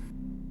not.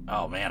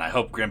 oh man, I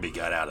hope Grimby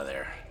got out of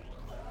there.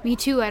 Me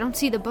too, I don't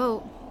see the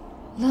boat.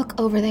 Look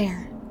over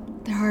there.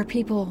 There are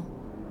people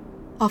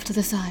off to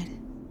the side.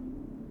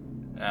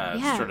 Yeah.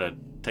 Just sort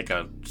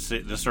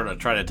of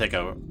try to take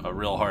a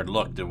real hard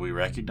look. Did we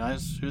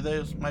recognize who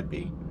those might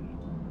be?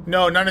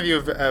 No, none of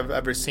you have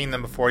ever seen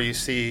them before. You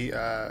see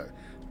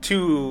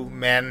 2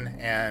 men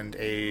and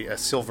a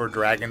silver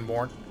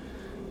dragonborn.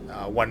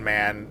 One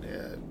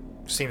man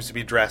seems to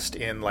be dressed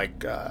in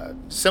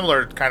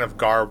similar kind of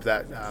garb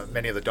that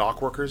many of the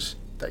dock workers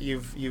that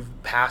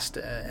you've passed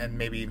and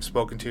maybe even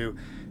spoken to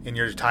in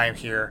your time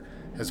here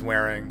is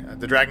wearing.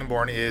 The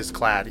dragonborn is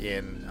clad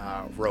in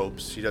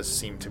robes. She does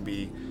seem to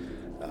be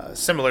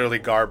similarly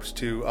garbed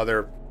to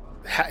other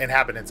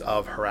inhabitants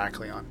of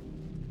Heraklion.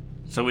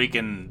 So we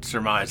can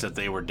surmise that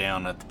they were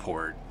down at the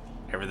port.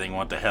 Everything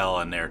went to hell,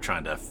 and they're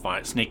trying to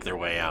sneak their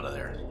way out of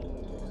there.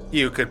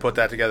 You could put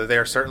that together. They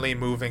are certainly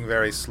moving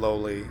very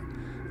slowly.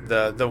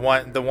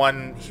 The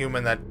one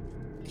human that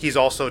he's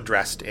also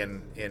dressed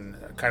in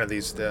kind of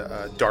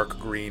the dark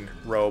green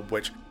robe,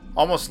 which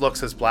almost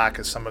looks as black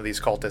as some of these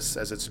cultists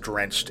as it's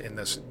drenched in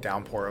this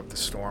downpour of the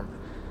storm.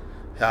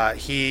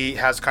 He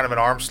has kind of an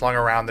arm slung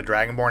around the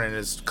Dragonborn and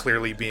is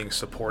clearly being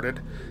supported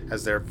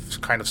as they're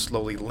kind of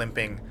slowly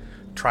limping,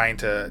 trying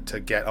to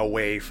get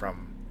away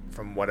from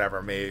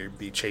whatever may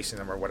be chasing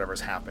them or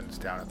whatever's happened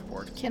down at the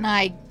port. Can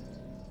I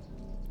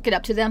get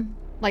up to them?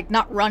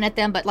 Not run at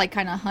them, but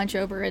kind of hunch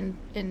over and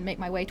make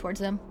my way towards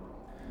them?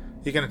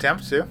 You can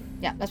attempt to.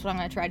 Yeah, that's what I'm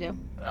going to try to do.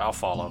 I'll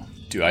follow.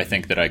 Do I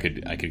think that I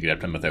could get up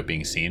to them without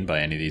being seen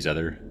by any of these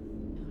other...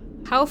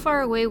 How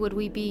far away would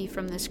we be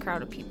from this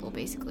crowd of people,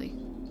 basically?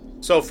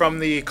 So from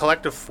the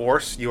collective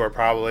force, you are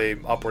probably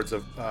upwards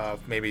of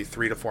maybe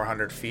 300 to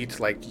 400 feet.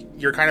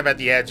 You're kind of at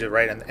the edge,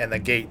 right? And the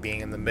gate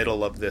being in the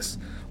middle of this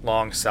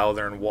long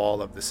southern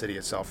wall of the city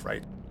itself,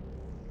 right?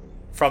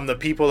 From the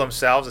people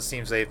themselves, it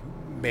seems they've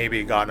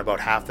maybe gotten about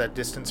half that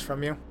distance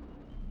from you.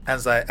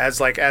 As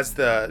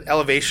the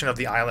elevation of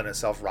the island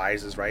itself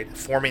rises, right?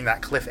 Forming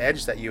that cliff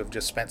edge that you have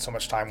just spent so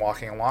much time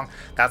walking along,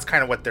 that's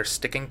kind of what they're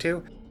sticking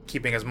to,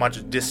 keeping as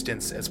much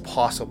distance as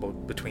possible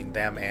between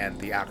them and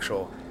the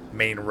actual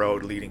main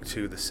road leading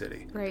to the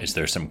city. Right. Is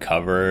there some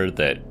cover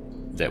that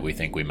we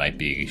think we might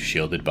be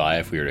shielded by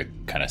if we were to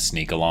kind of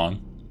sneak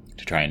along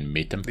to try and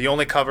meet them? The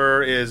only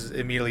cover is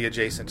immediately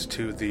adjacent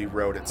to the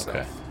road itself.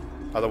 Okay.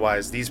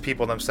 Otherwise, these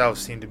people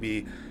themselves seem to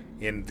be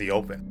in the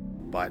open,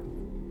 but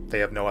they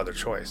have no other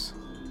choice.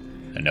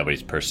 And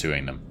nobody's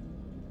pursuing them?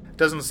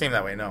 Doesn't seem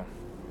that way, no.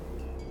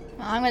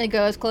 Well, I'm going to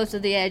go as close to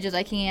the edge as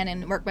I can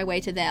and work my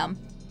way to them.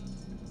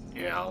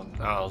 Yeah,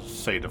 I'll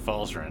say to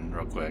Falzrin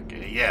real quick.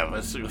 Yeah,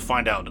 let's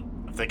find out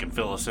if they can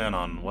fill us in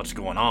on what's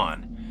going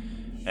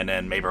on. And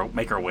then maybe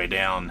make our way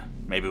down.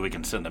 Maybe we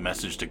can send a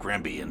message to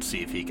Grimby and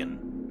see if he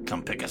can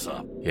come pick us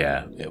up.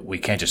 Yeah, we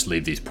can't just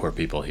leave these poor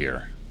people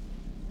here.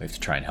 We have to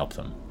try and help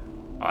them.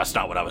 Oh, that's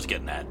not what I was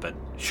getting at, but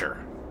sure.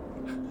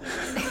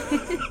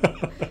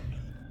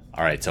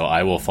 All right, so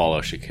I will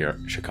follow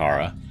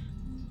Shakara.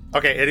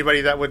 Okay,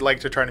 anybody that would like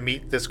to try to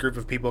meet this group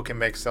of people can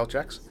make stealth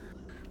checks.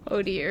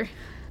 Oh dear.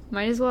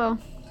 Might as well.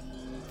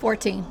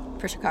 14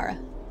 for Shakara.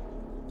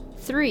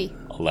 3.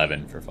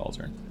 11 for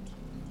Falzern.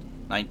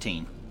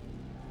 19.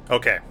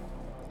 Okay,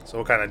 so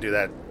we'll kind of do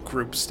that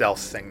group stealth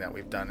thing that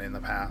we've done in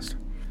the past.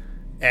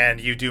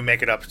 And you do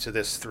make it up to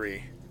this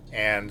 3.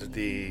 And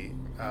the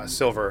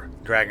silver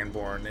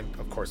dragonborn,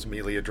 of course,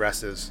 immediately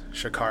addresses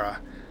Shakara.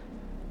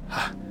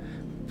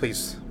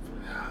 Please,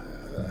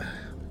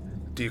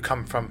 do you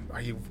come from...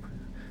 Are you...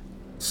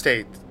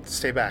 Stay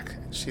back.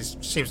 She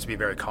seems to be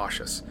very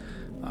cautious.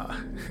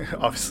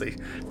 Obviously,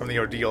 from the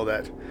ordeal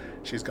that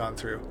she's gone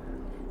through.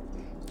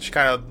 She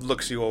kind of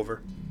looks you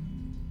over.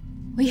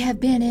 We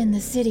have been in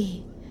the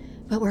city,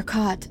 but were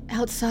caught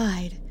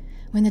outside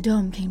when the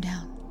dome came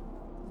down.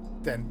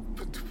 Then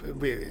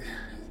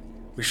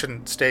we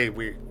shouldn't stay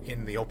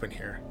in the open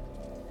here.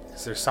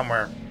 Is there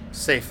somewhere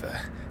safe?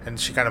 And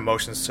she kind of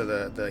motions to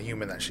the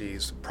human that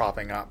she's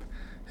propping up.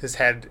 His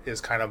head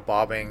is kind of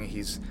bobbing.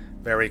 He's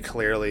very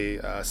clearly,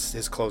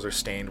 his clothes are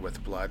stained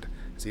with blood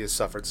as he has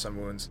suffered some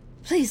wounds.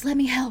 Please, let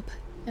me help.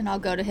 And I'll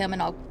go to him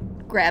and I'll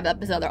grab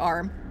up his other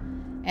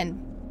arm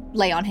and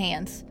lay on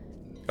hands.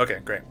 Okay,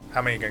 great.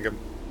 How many are you going to give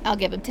him? I'll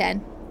give him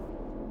 10.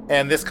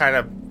 And this kind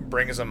of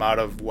brings him out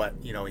of what,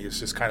 he's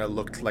just kind of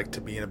looked like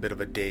to be in a bit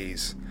of a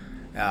daze.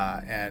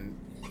 And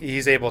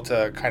he's able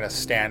to kind of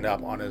stand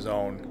up on his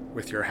own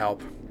with your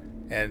help.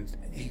 And,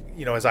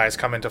 his eyes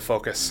come into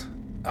focus.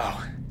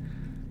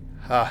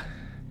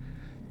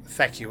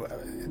 Thank you.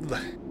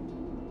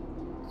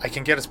 I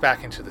can get us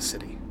back into the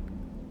city.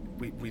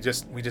 We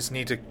just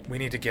need to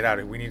get out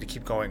of it. We need to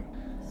keep going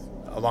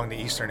along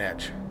the eastern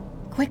edge.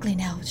 Quickly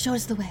now, show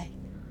us the way.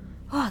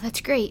 Oh,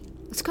 that's great.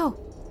 Let's go.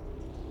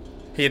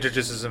 He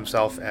introduces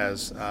himself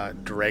as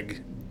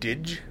Dreg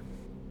Didge.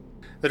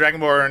 The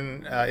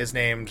Dragonborn is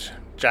named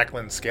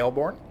Jacqueline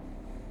Scaleborn.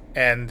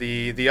 And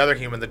the other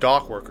human, the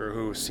dock worker,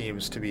 who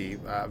seems to be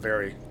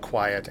very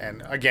quiet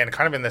and, again,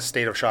 kind of in this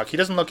state of shock. He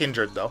doesn't look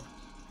injured, though.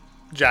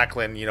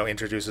 Jacqueline,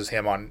 introduces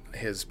him on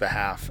his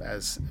behalf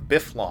as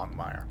Biff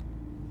Longmire.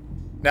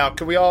 Now,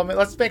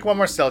 let's make one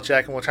more stealth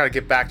check, and we'll try to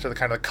get back to the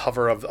kind of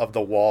cover of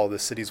the wall, the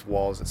city's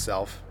walls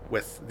itself,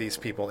 with these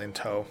people in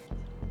tow.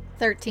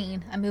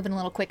 13. I'm moving a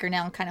little quicker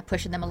now and kind of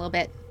pushing them a little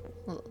bit.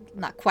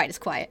 Not quite as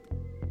quiet.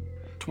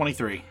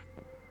 23.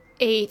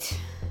 8.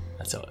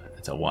 That's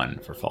a 1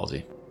 for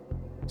Falsey.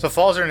 So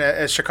Falzern,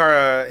 as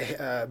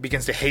Shakara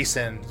begins to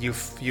hasten,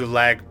 you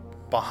lag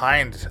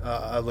behind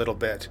a little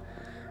bit,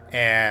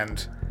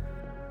 and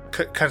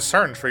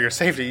concerned for your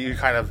safety, you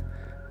kind of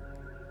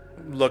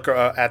look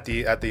at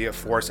the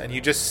force, and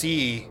you just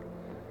see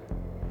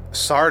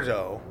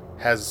Sardo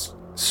has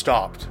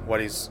stopped what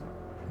he's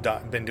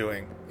been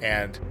doing,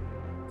 and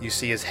you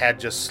see his head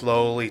just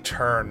slowly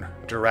turn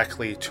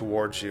directly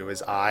towards you.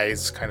 His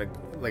eyes kind of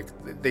like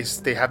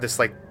they have this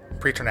like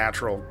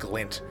preternatural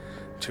glint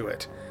to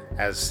it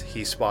as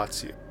he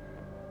spots you.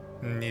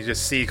 And you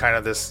just see kind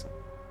of this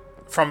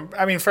from,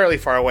 fairly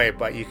far away,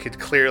 but you could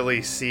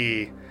clearly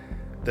see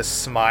the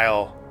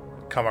smile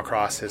come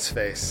across his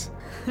face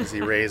as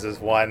he raises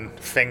one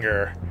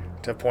finger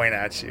to point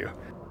at you.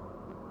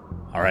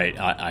 All right,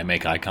 I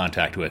make eye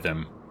contact with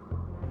him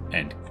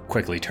and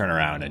quickly turn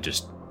around and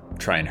just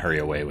try and hurry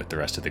away with the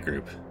rest of the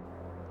group.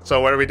 So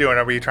what are we doing?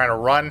 Are we trying to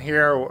run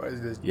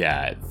here?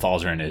 Yeah,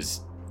 Falzern is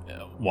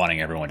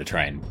wanting everyone to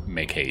try and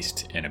make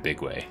haste in a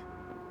big way.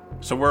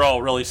 So we're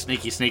all really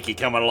sneaky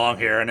coming along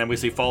here, and then we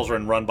see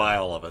Falzern run by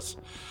all of us.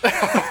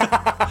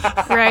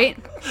 Right?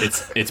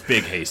 It's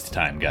big haste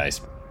time, guys.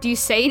 Do you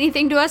say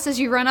anything to us as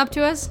you run up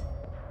to us?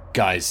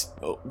 Guys,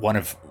 one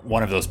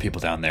of those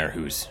people down there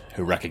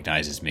who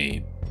recognizes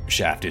me,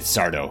 Shaft, it's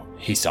Sardo.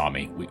 He saw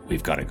me.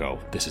 We've got to go.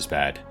 This is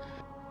bad.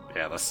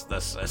 Yeah, let's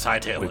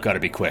hightail it. We've got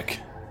to be quick.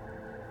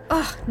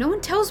 Ugh, no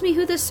one tells me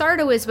who this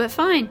Sardo is, but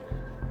fine.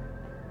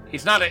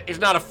 He's not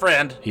a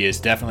friend. He is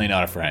definitely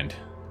not a friend.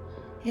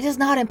 It is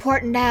not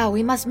important now.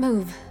 We must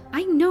move.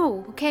 I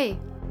know, okay.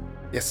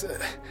 Yes,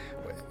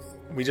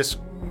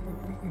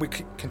 we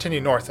continue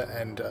north,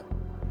 and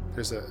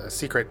there's a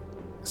secret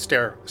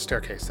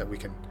staircase that we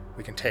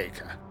can take.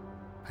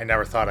 I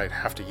never thought I'd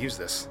have to use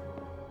this.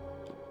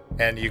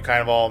 And you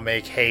kind of all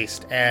make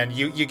haste, and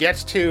you get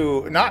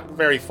to not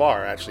very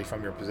far actually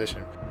from your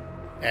position.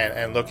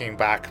 And looking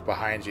back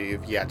behind you,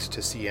 you've yet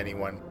to see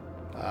anyone,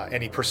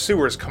 any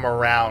pursuers come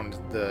around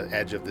the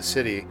edge of the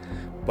city,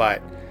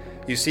 but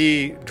you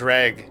see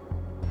Dreg.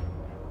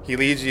 He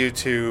leads you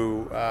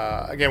to,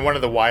 again, one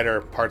of the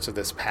wider parts of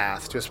this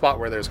path, to a spot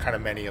where there's kind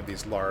of many of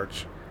these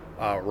large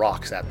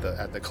rocks at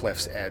the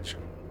cliff's edge.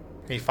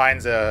 He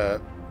finds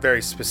a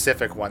very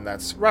specific one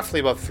that's roughly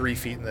about 3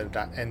 feet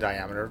in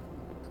diameter,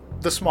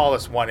 the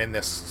smallest one in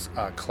this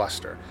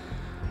cluster.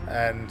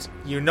 And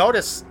you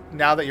notice,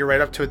 now that you're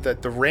right up to it,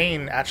 that the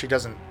rain actually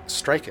doesn't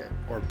strike it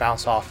or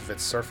bounce off of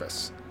its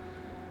surface.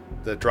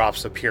 the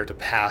drops appear to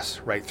pass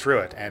right through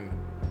it, and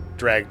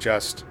Dreg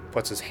just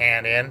puts his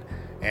hand in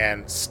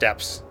and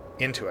steps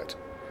into it.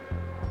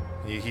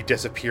 He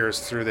disappears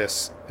through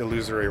this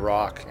illusory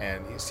rock,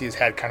 and you see his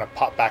head kind of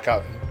pop back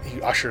out, and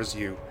he ushers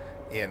you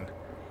in.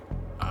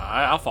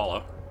 I'll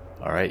follow.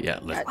 All right, yeah.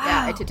 Let's...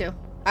 Yeah, I do too.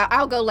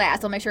 I'll go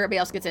last. I'll make sure everybody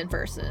else gets in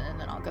first, and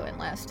then I'll go in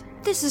last.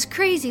 This is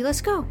crazy.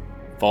 Let's go.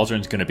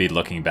 Falzern's going to be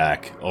looking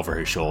back over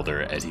his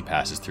shoulder as he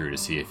passes through to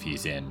see if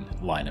he's in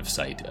line of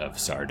sight of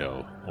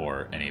Sardo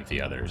or any of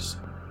the others.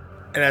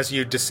 And as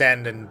you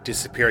descend and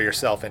disappear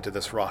yourself into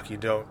this rock, you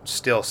don't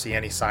still see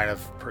any sign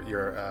of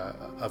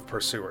of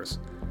pursuers.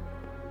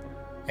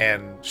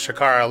 And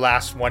Shakara,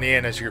 last one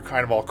in, as you're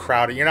kind of all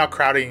crowding. You're now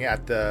crowding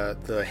at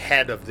the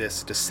head of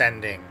this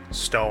descending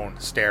stone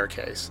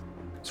staircase.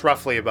 It's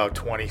roughly about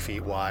 20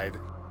 feet wide.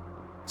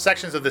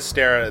 Sections of the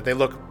stair, they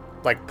look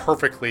like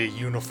perfectly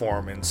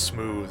uniform and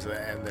smooth.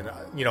 And then,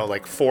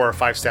 like 4 or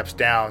 5 steps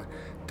down,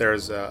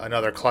 there's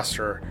another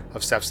cluster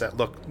of steps that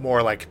look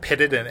more like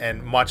pitted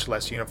and much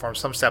less uniform.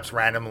 Some steps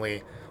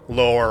randomly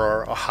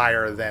lower or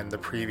higher than the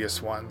previous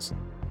ones.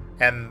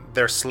 And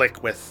they're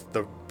slick with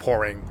the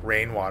pouring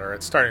rainwater.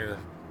 It's starting to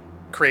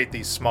create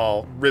these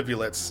small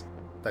rivulets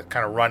that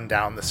kind of run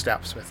down the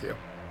steps with you.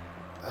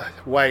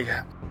 Why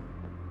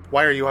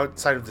are you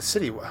outside of the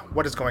city?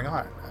 What is going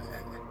on?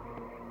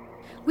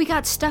 We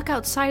got stuck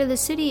outside of the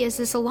city as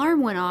this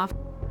alarm went off.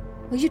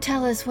 Will you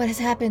tell us what has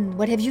happened?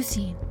 What have you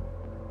seen?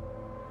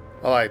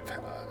 Well,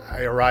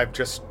 I arrived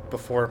just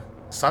before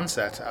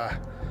sunset.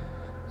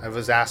 I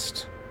was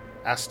asked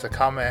to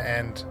come,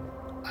 and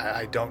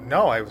I don't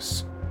know. I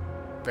was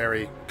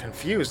very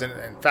confused, and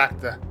in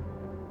fact,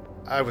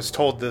 I was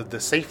told the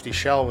safety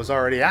shell was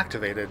already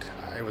activated.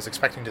 I was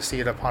expecting to see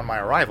it upon my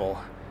arrival,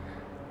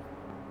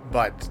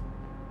 but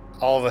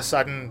all of a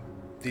sudden,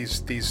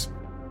 these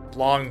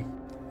long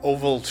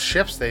oval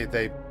ships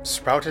they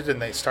sprouted and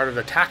they started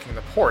attacking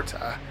the port.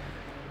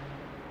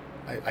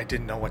 I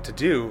didn't know what to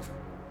do.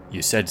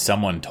 You said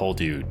someone told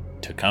you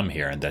to come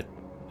here, and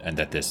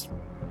that this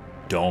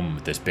dome,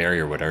 this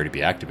barrier, would already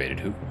be activated.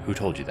 Who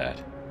told you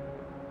that?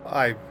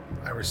 I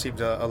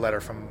received a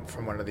letter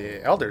from one of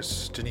the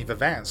elders, Geneva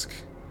Vansk.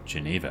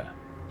 Geneva?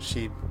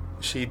 She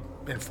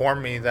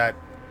informed me that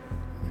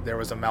there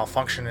was a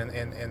malfunction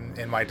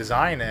in my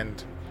design,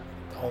 and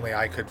only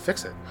I could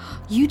fix it.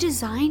 You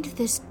designed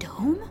this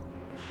dome?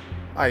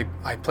 I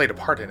played a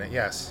part in it,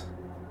 yes.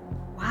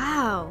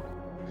 Wow.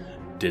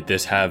 Did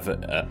this have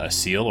a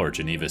seal or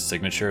Geneva's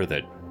signature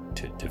that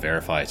to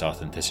verify its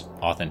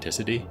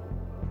authenticity?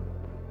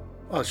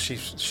 Well, she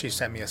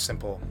sent me a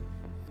simple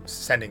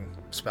sending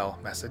spell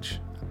message.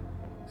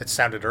 It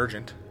sounded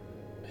urgent.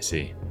 I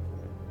see.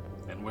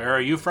 And where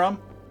are you from?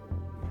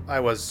 I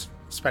was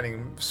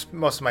spending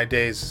most of my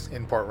days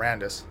in Port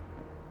Randus.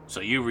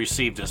 So you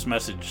received this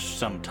message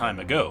some time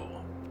ago.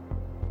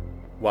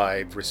 Well, I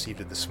received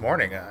it this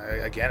morning.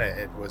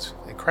 It was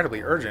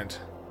incredibly urgent.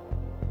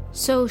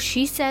 So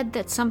she said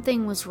that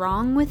something was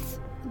wrong with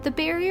the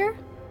barrier?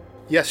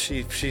 Yes,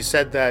 she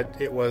said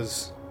that it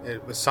was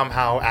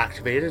somehow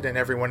activated and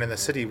everyone in the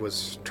city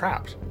was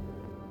trapped.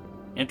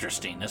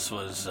 Interesting. This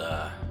was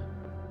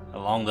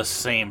along the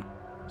same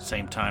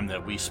time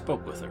that we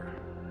spoke with her.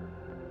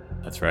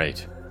 That's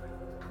right.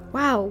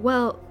 Wow,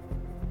 well,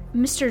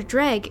 Mr.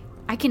 Dreg,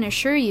 I can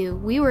assure you,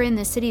 we were in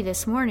the city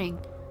this morning.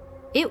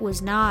 It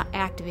was not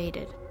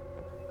activated.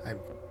 I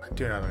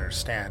do not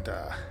understand.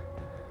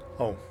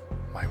 Oh,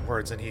 my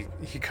words. And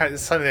he kind of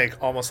suddenly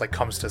almost like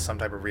comes to some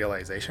type of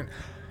realization.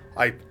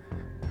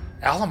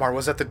 Alamar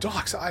was at the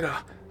docks.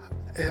 I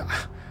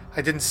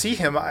didn't see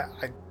him.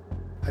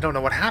 I don't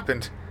know what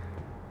happened.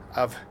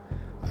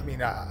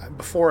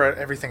 Before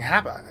everything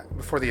happened,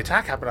 before the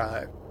attack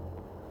happened,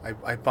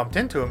 I bumped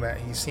into him. And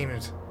he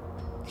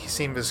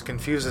seemed as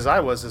confused as I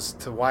was as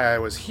to why I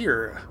was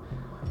here.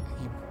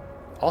 He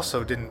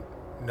also didn't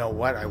know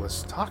what I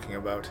was talking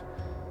about.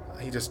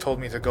 He just told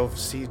me to go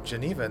see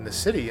Geneva in the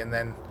city, and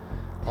then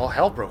all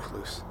hell broke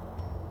loose.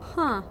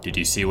 Huh. Did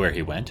you see where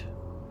he went?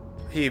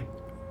 He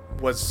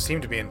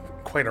seemed to be in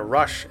quite a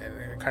rush,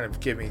 and kind of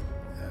gave me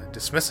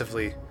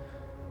dismissively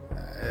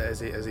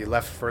as he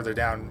left further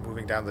down,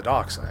 moving down the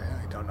docks.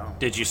 I don't know.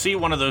 Did you see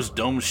one of those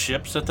domed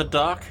ships at the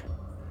dock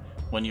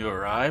when you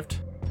arrived?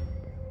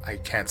 I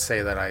can't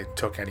say that I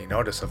took any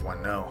notice of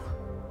one, no.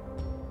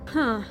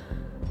 Huh.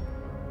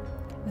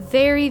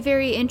 Very,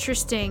 very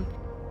interesting.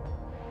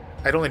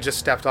 I'd only just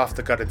stepped off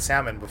the gutted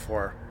salmon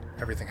before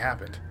everything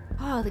happened.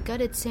 Oh, the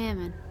gutted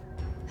salmon.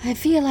 I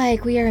feel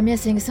like we are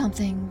missing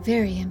something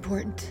very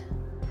important.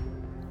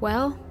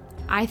 Well,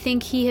 I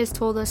think he has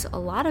told us a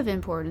lot of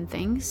important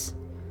things.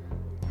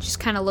 Just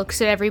kind of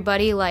looks at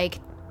everybody like,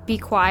 be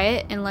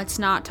quiet and let's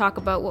not talk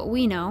about what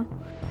we know.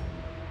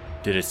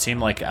 Did it seem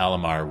like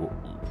Alamar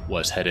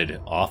was headed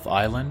off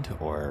island,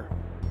 or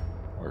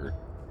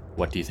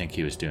what do you think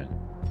he was doing?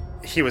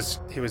 He was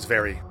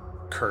very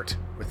curt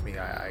with me.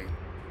 I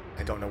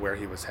don't know where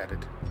he was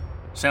headed.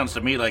 Sounds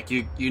to me like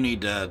you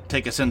need to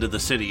take us into the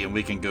city and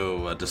we can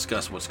go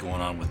discuss what's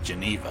going on with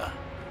Geneva.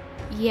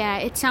 Yeah,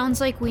 it sounds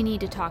like we need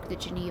to talk to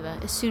Geneva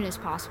as soon as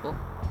possible.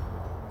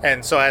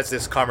 And so as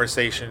this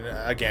conversation,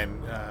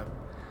 again,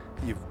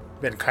 you've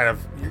been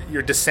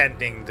you're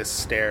descending this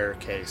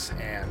staircase,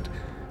 and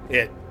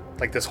it,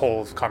 like this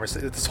whole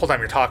conversation, this whole time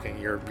you're talking,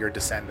 you're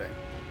descending.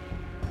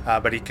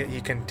 But he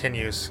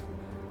continues,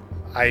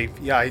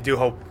 I do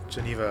hope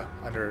Geneva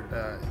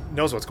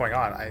knows what's going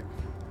on.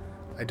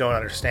 I don't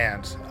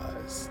understand.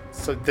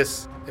 So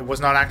it was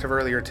not active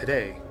earlier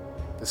today,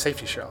 the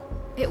safety shell.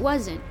 It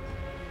wasn't.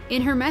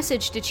 In her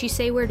message, did she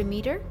say where to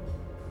meet her?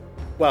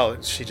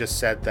 Well, she just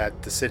said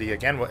that the city,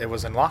 again, it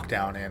was in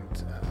lockdown,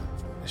 and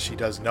she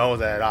does know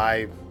that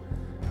I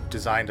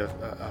designed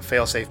a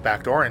fail-safe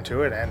backdoor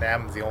into it and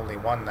am the only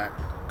one that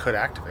could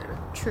activate it.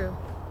 True.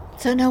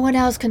 So no one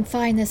else can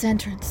find this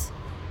entrance?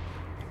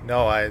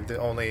 No,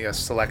 only a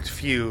select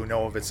few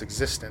know of its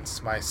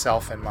existence.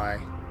 Myself and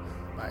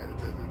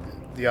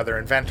the other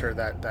inventor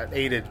that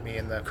aided me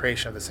in the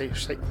creation of the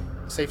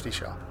safety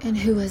shell. And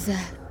who was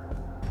that?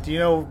 Do you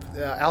know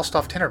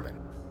Alstoff Tinnerman?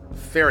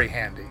 Very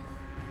handy.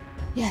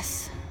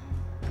 Yes.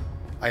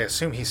 I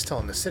assume he's still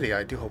in the city.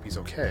 I do hope he's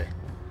okay.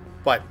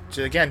 But,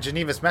 again,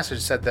 Geneva's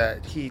message said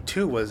that he,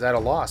 too, was at a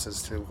loss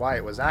as to why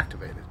it was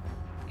activated.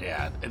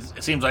 Yeah,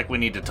 it seems like we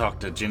need to talk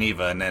to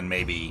Geneva and then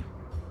maybe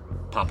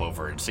pop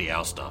over and see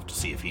Alstoff to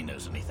see if he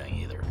knows anything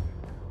either.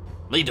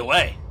 Lead the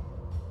way!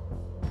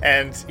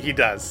 And he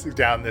does,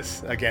 down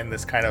this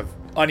kind of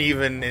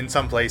uneven in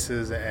some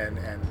places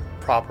and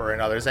proper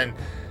in others. And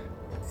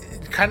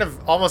kind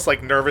of almost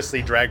like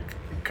nervously, Dreg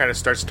kind of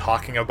starts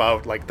talking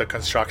about like the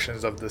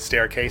constructions of the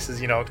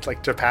staircases,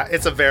 like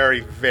it's a very,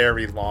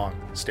 very long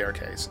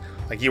staircase.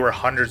 Like you were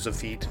hundreds of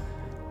feet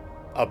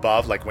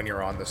above, like when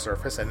you're on the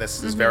surface, and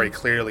this is very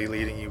clearly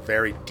leading you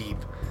very deep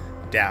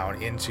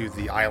down into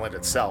the island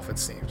itself, it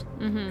seems.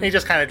 And he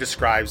just kind of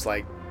describes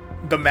like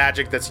the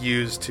magic that's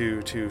used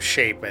to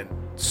shape and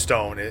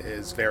stone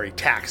is very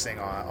taxing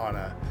on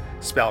a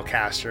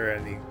spellcaster,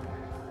 and he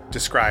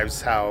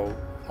describes how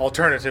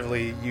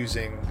alternatively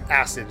using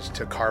acid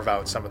to carve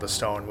out some of the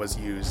stone was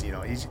used.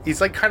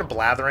 He's like kind of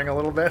blathering a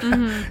little bit.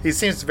 He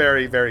seems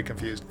very, very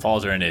confused.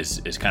 Falzarin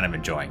is kind of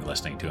enjoying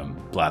listening to him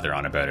blather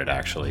on about it,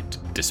 actually,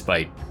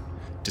 despite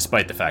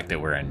the fact that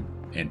we're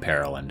in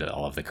peril and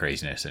all of the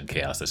craziness and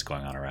chaos that's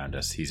going on around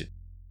us.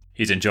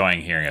 He's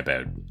enjoying hearing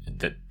about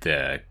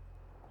the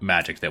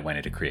magic that went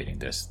into creating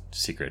this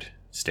secret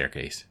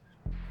staircase.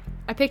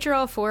 I picture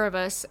all four of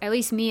us, at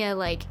least Mia,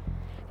 like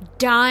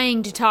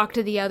dying to talk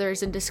to the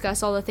others and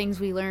discuss all the things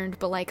we learned,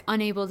 but like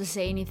unable to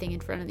say anything in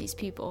front of these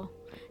people.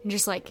 And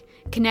just like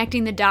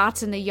connecting the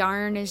dots, and the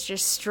yarn is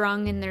just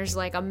strung, and there's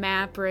like a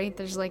map, right?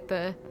 There's like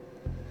the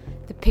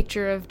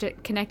picture of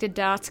connected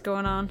dots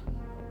going on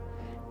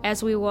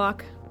as we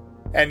walk.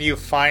 And you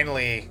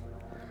finally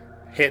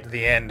hit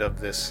the end of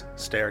this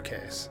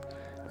staircase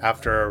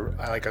after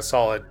like a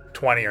solid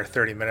 20 or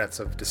 30 minutes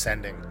of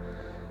descending.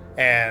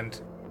 And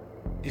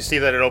you see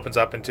that it opens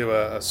up into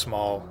a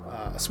small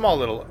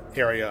little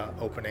area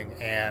opening,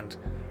 and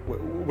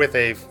with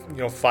a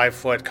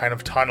 5-foot kind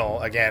of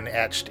tunnel, again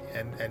etched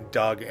and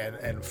dug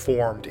and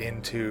formed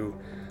into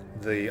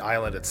the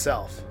island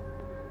itself.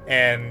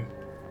 And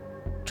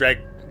Dreg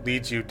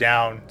leads you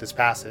down this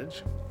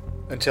passage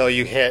until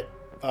you hit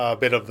a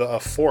bit of a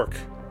fork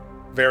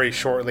very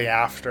shortly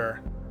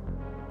after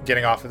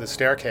getting off of the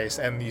staircase,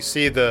 and you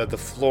see the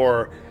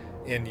floor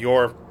in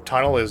your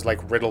tunnel is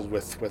like riddled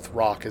with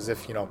rock, as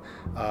if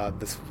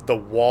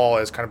the wall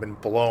has kind of been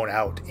blown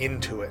out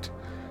into it.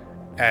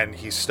 And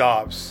he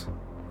stops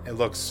and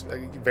looks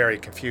very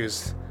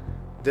confused.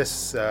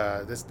 This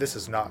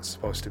is not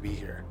supposed to be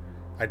here.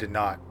 I did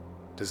not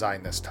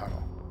design this tunnel.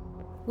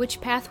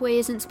 Which pathway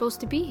isn't supposed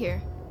to be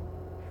here?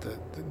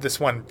 This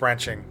one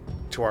branching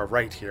to our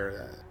right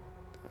here.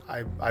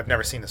 I've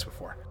never seen this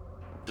before.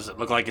 Does it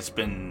look like it's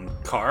been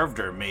carved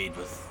or made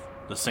with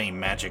the same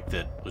magic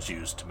that was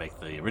used to make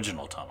the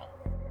original tunnel?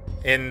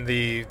 In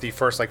the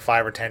first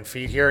 5 or 10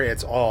 feet here,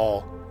 it's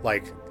all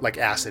like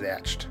acid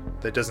etched.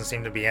 There doesn't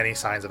seem to be any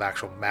signs of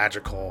actual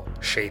magical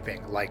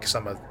shaping like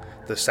some of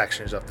the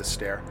sections of the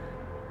stair.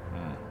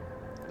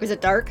 Is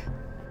it dark?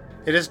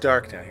 It is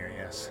dark down here,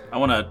 yes. I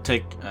want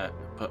to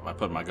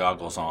put my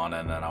goggles on,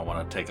 and then I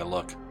want to take a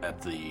look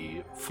at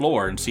the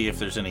floor and see if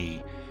there's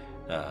any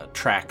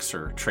tracks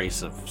or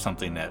trace of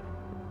something that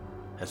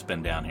has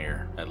been down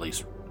here, at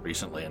least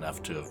recently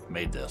enough to have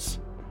made this.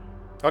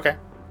 Okay.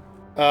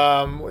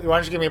 Why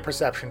don't you give me a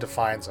perception to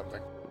find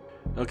something?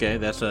 Okay,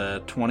 that's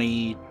a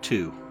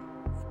 22.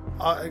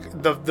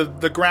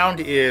 The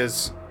ground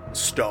is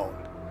stone,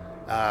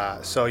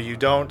 so you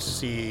don't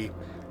see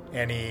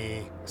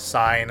any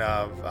sign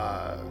of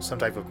some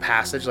type of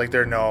passage.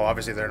 There are no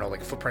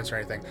footprints or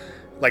anything.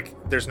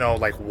 There's no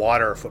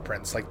water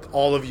footprints.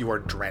 All of you are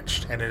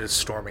drenched, and it is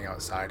storming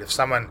outside. If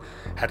someone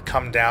had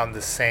come down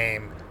the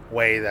same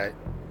way that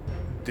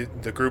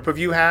the group of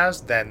you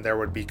has, then there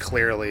would be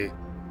clearly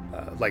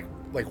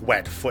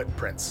wet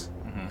footprints,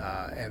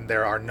 and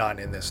there are none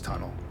in this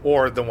tunnel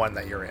or the one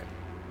that you're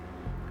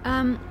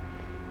in.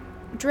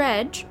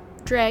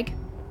 Dreg,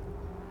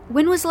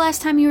 when was the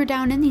last time you were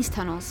down in these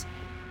tunnels?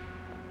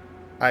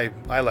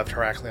 I left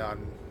Heraklion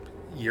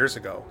years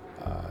ago,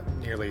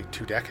 nearly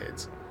 2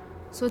 decades.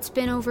 So it's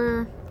been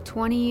over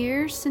 20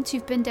 years since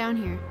you've been down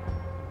here.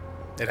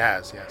 It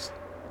has, yes.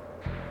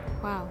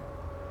 Wow.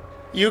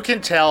 You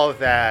can tell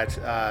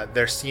that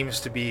there seems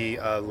to be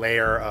a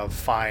layer of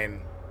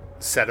fine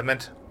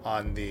sediment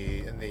in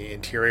the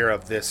interior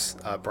of this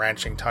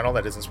branching tunnel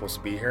that isn't supposed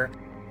to be here,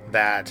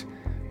 that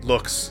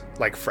looks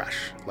like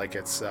fresh, like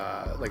it's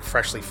like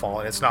freshly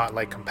fallen. It's not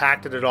like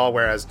compacted at all,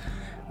 whereas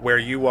where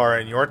you are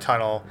in your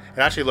tunnel, it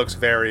actually looks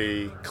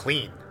very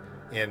clean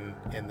in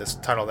this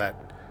tunnel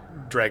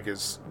that Dreg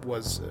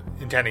was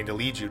intending to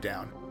lead you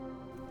down.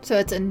 So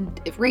it's a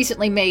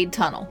recently made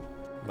tunnel.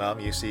 Well,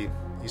 you see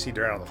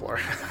dirt on the floor.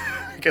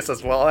 I guess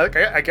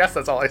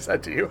that's all I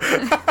said to you.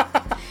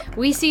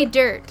 We see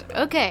dirt.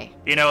 Okay.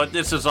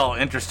 This is all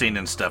interesting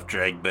and stuff,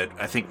 Dreg, but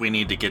I think we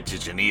need to get to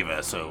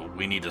Geneva, so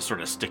we need to sort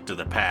of stick to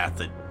the path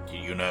that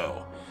you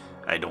know.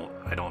 I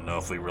don't know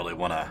if we really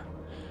want to,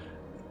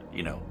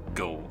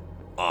 go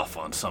off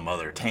on some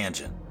other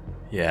tangent.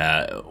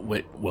 Yeah,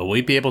 will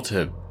we be able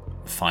to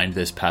find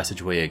this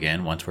passageway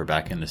again once we're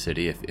back in the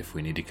city if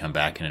we need to come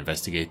back and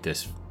investigate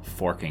this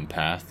forking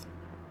path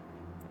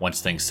once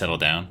things settle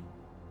down?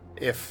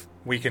 If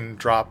we can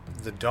drop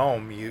the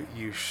dome,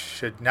 you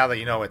should, now that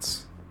you know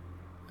its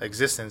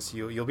existence,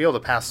 you'll be able to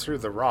pass through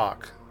the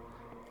rock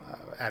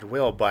at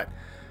will, but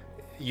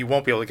you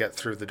won't be able to get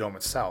through the dome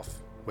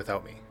itself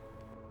without me.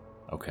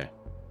 Okay.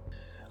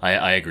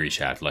 I agree,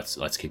 Chad.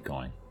 Let's keep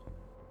going.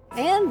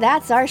 And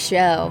that's our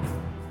show.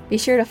 Be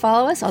sure to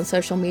follow us on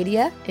social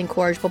media,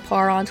 Incorrigible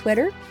Par on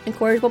Twitter,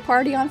 Incorrigible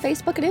Party on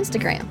Facebook and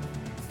Instagram.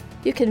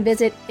 You can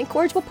visit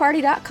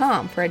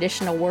incorrigibleparty.com for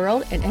additional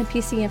world and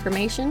NPC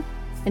information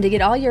and to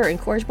get all your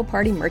Incorrigible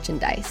Party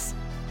merchandise.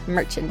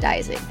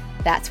 Merchandising.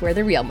 That's where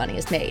the real money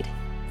is made.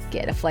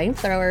 Get a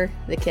flamethrower.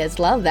 The kids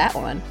love that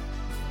one.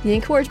 The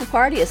Incorrigible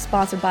Party is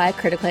sponsored by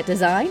Critical Hit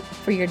Design.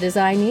 For your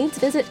design needs,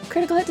 visit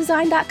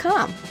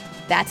criticalhitdesign.com.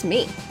 That's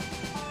me.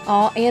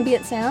 All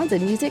ambient sounds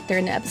and music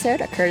during the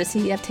episode are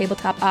courtesy of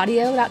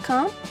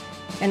tabletopaudio.com,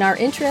 and our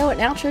intro and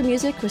outro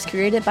music was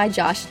created by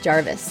Josh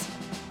Jarvis.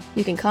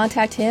 You can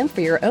contact him for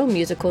your own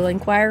musical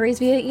inquiries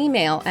via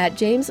email at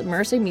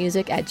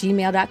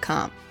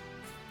jamesmercymusic@gmail.com.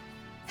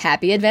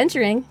 Happy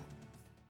adventuring!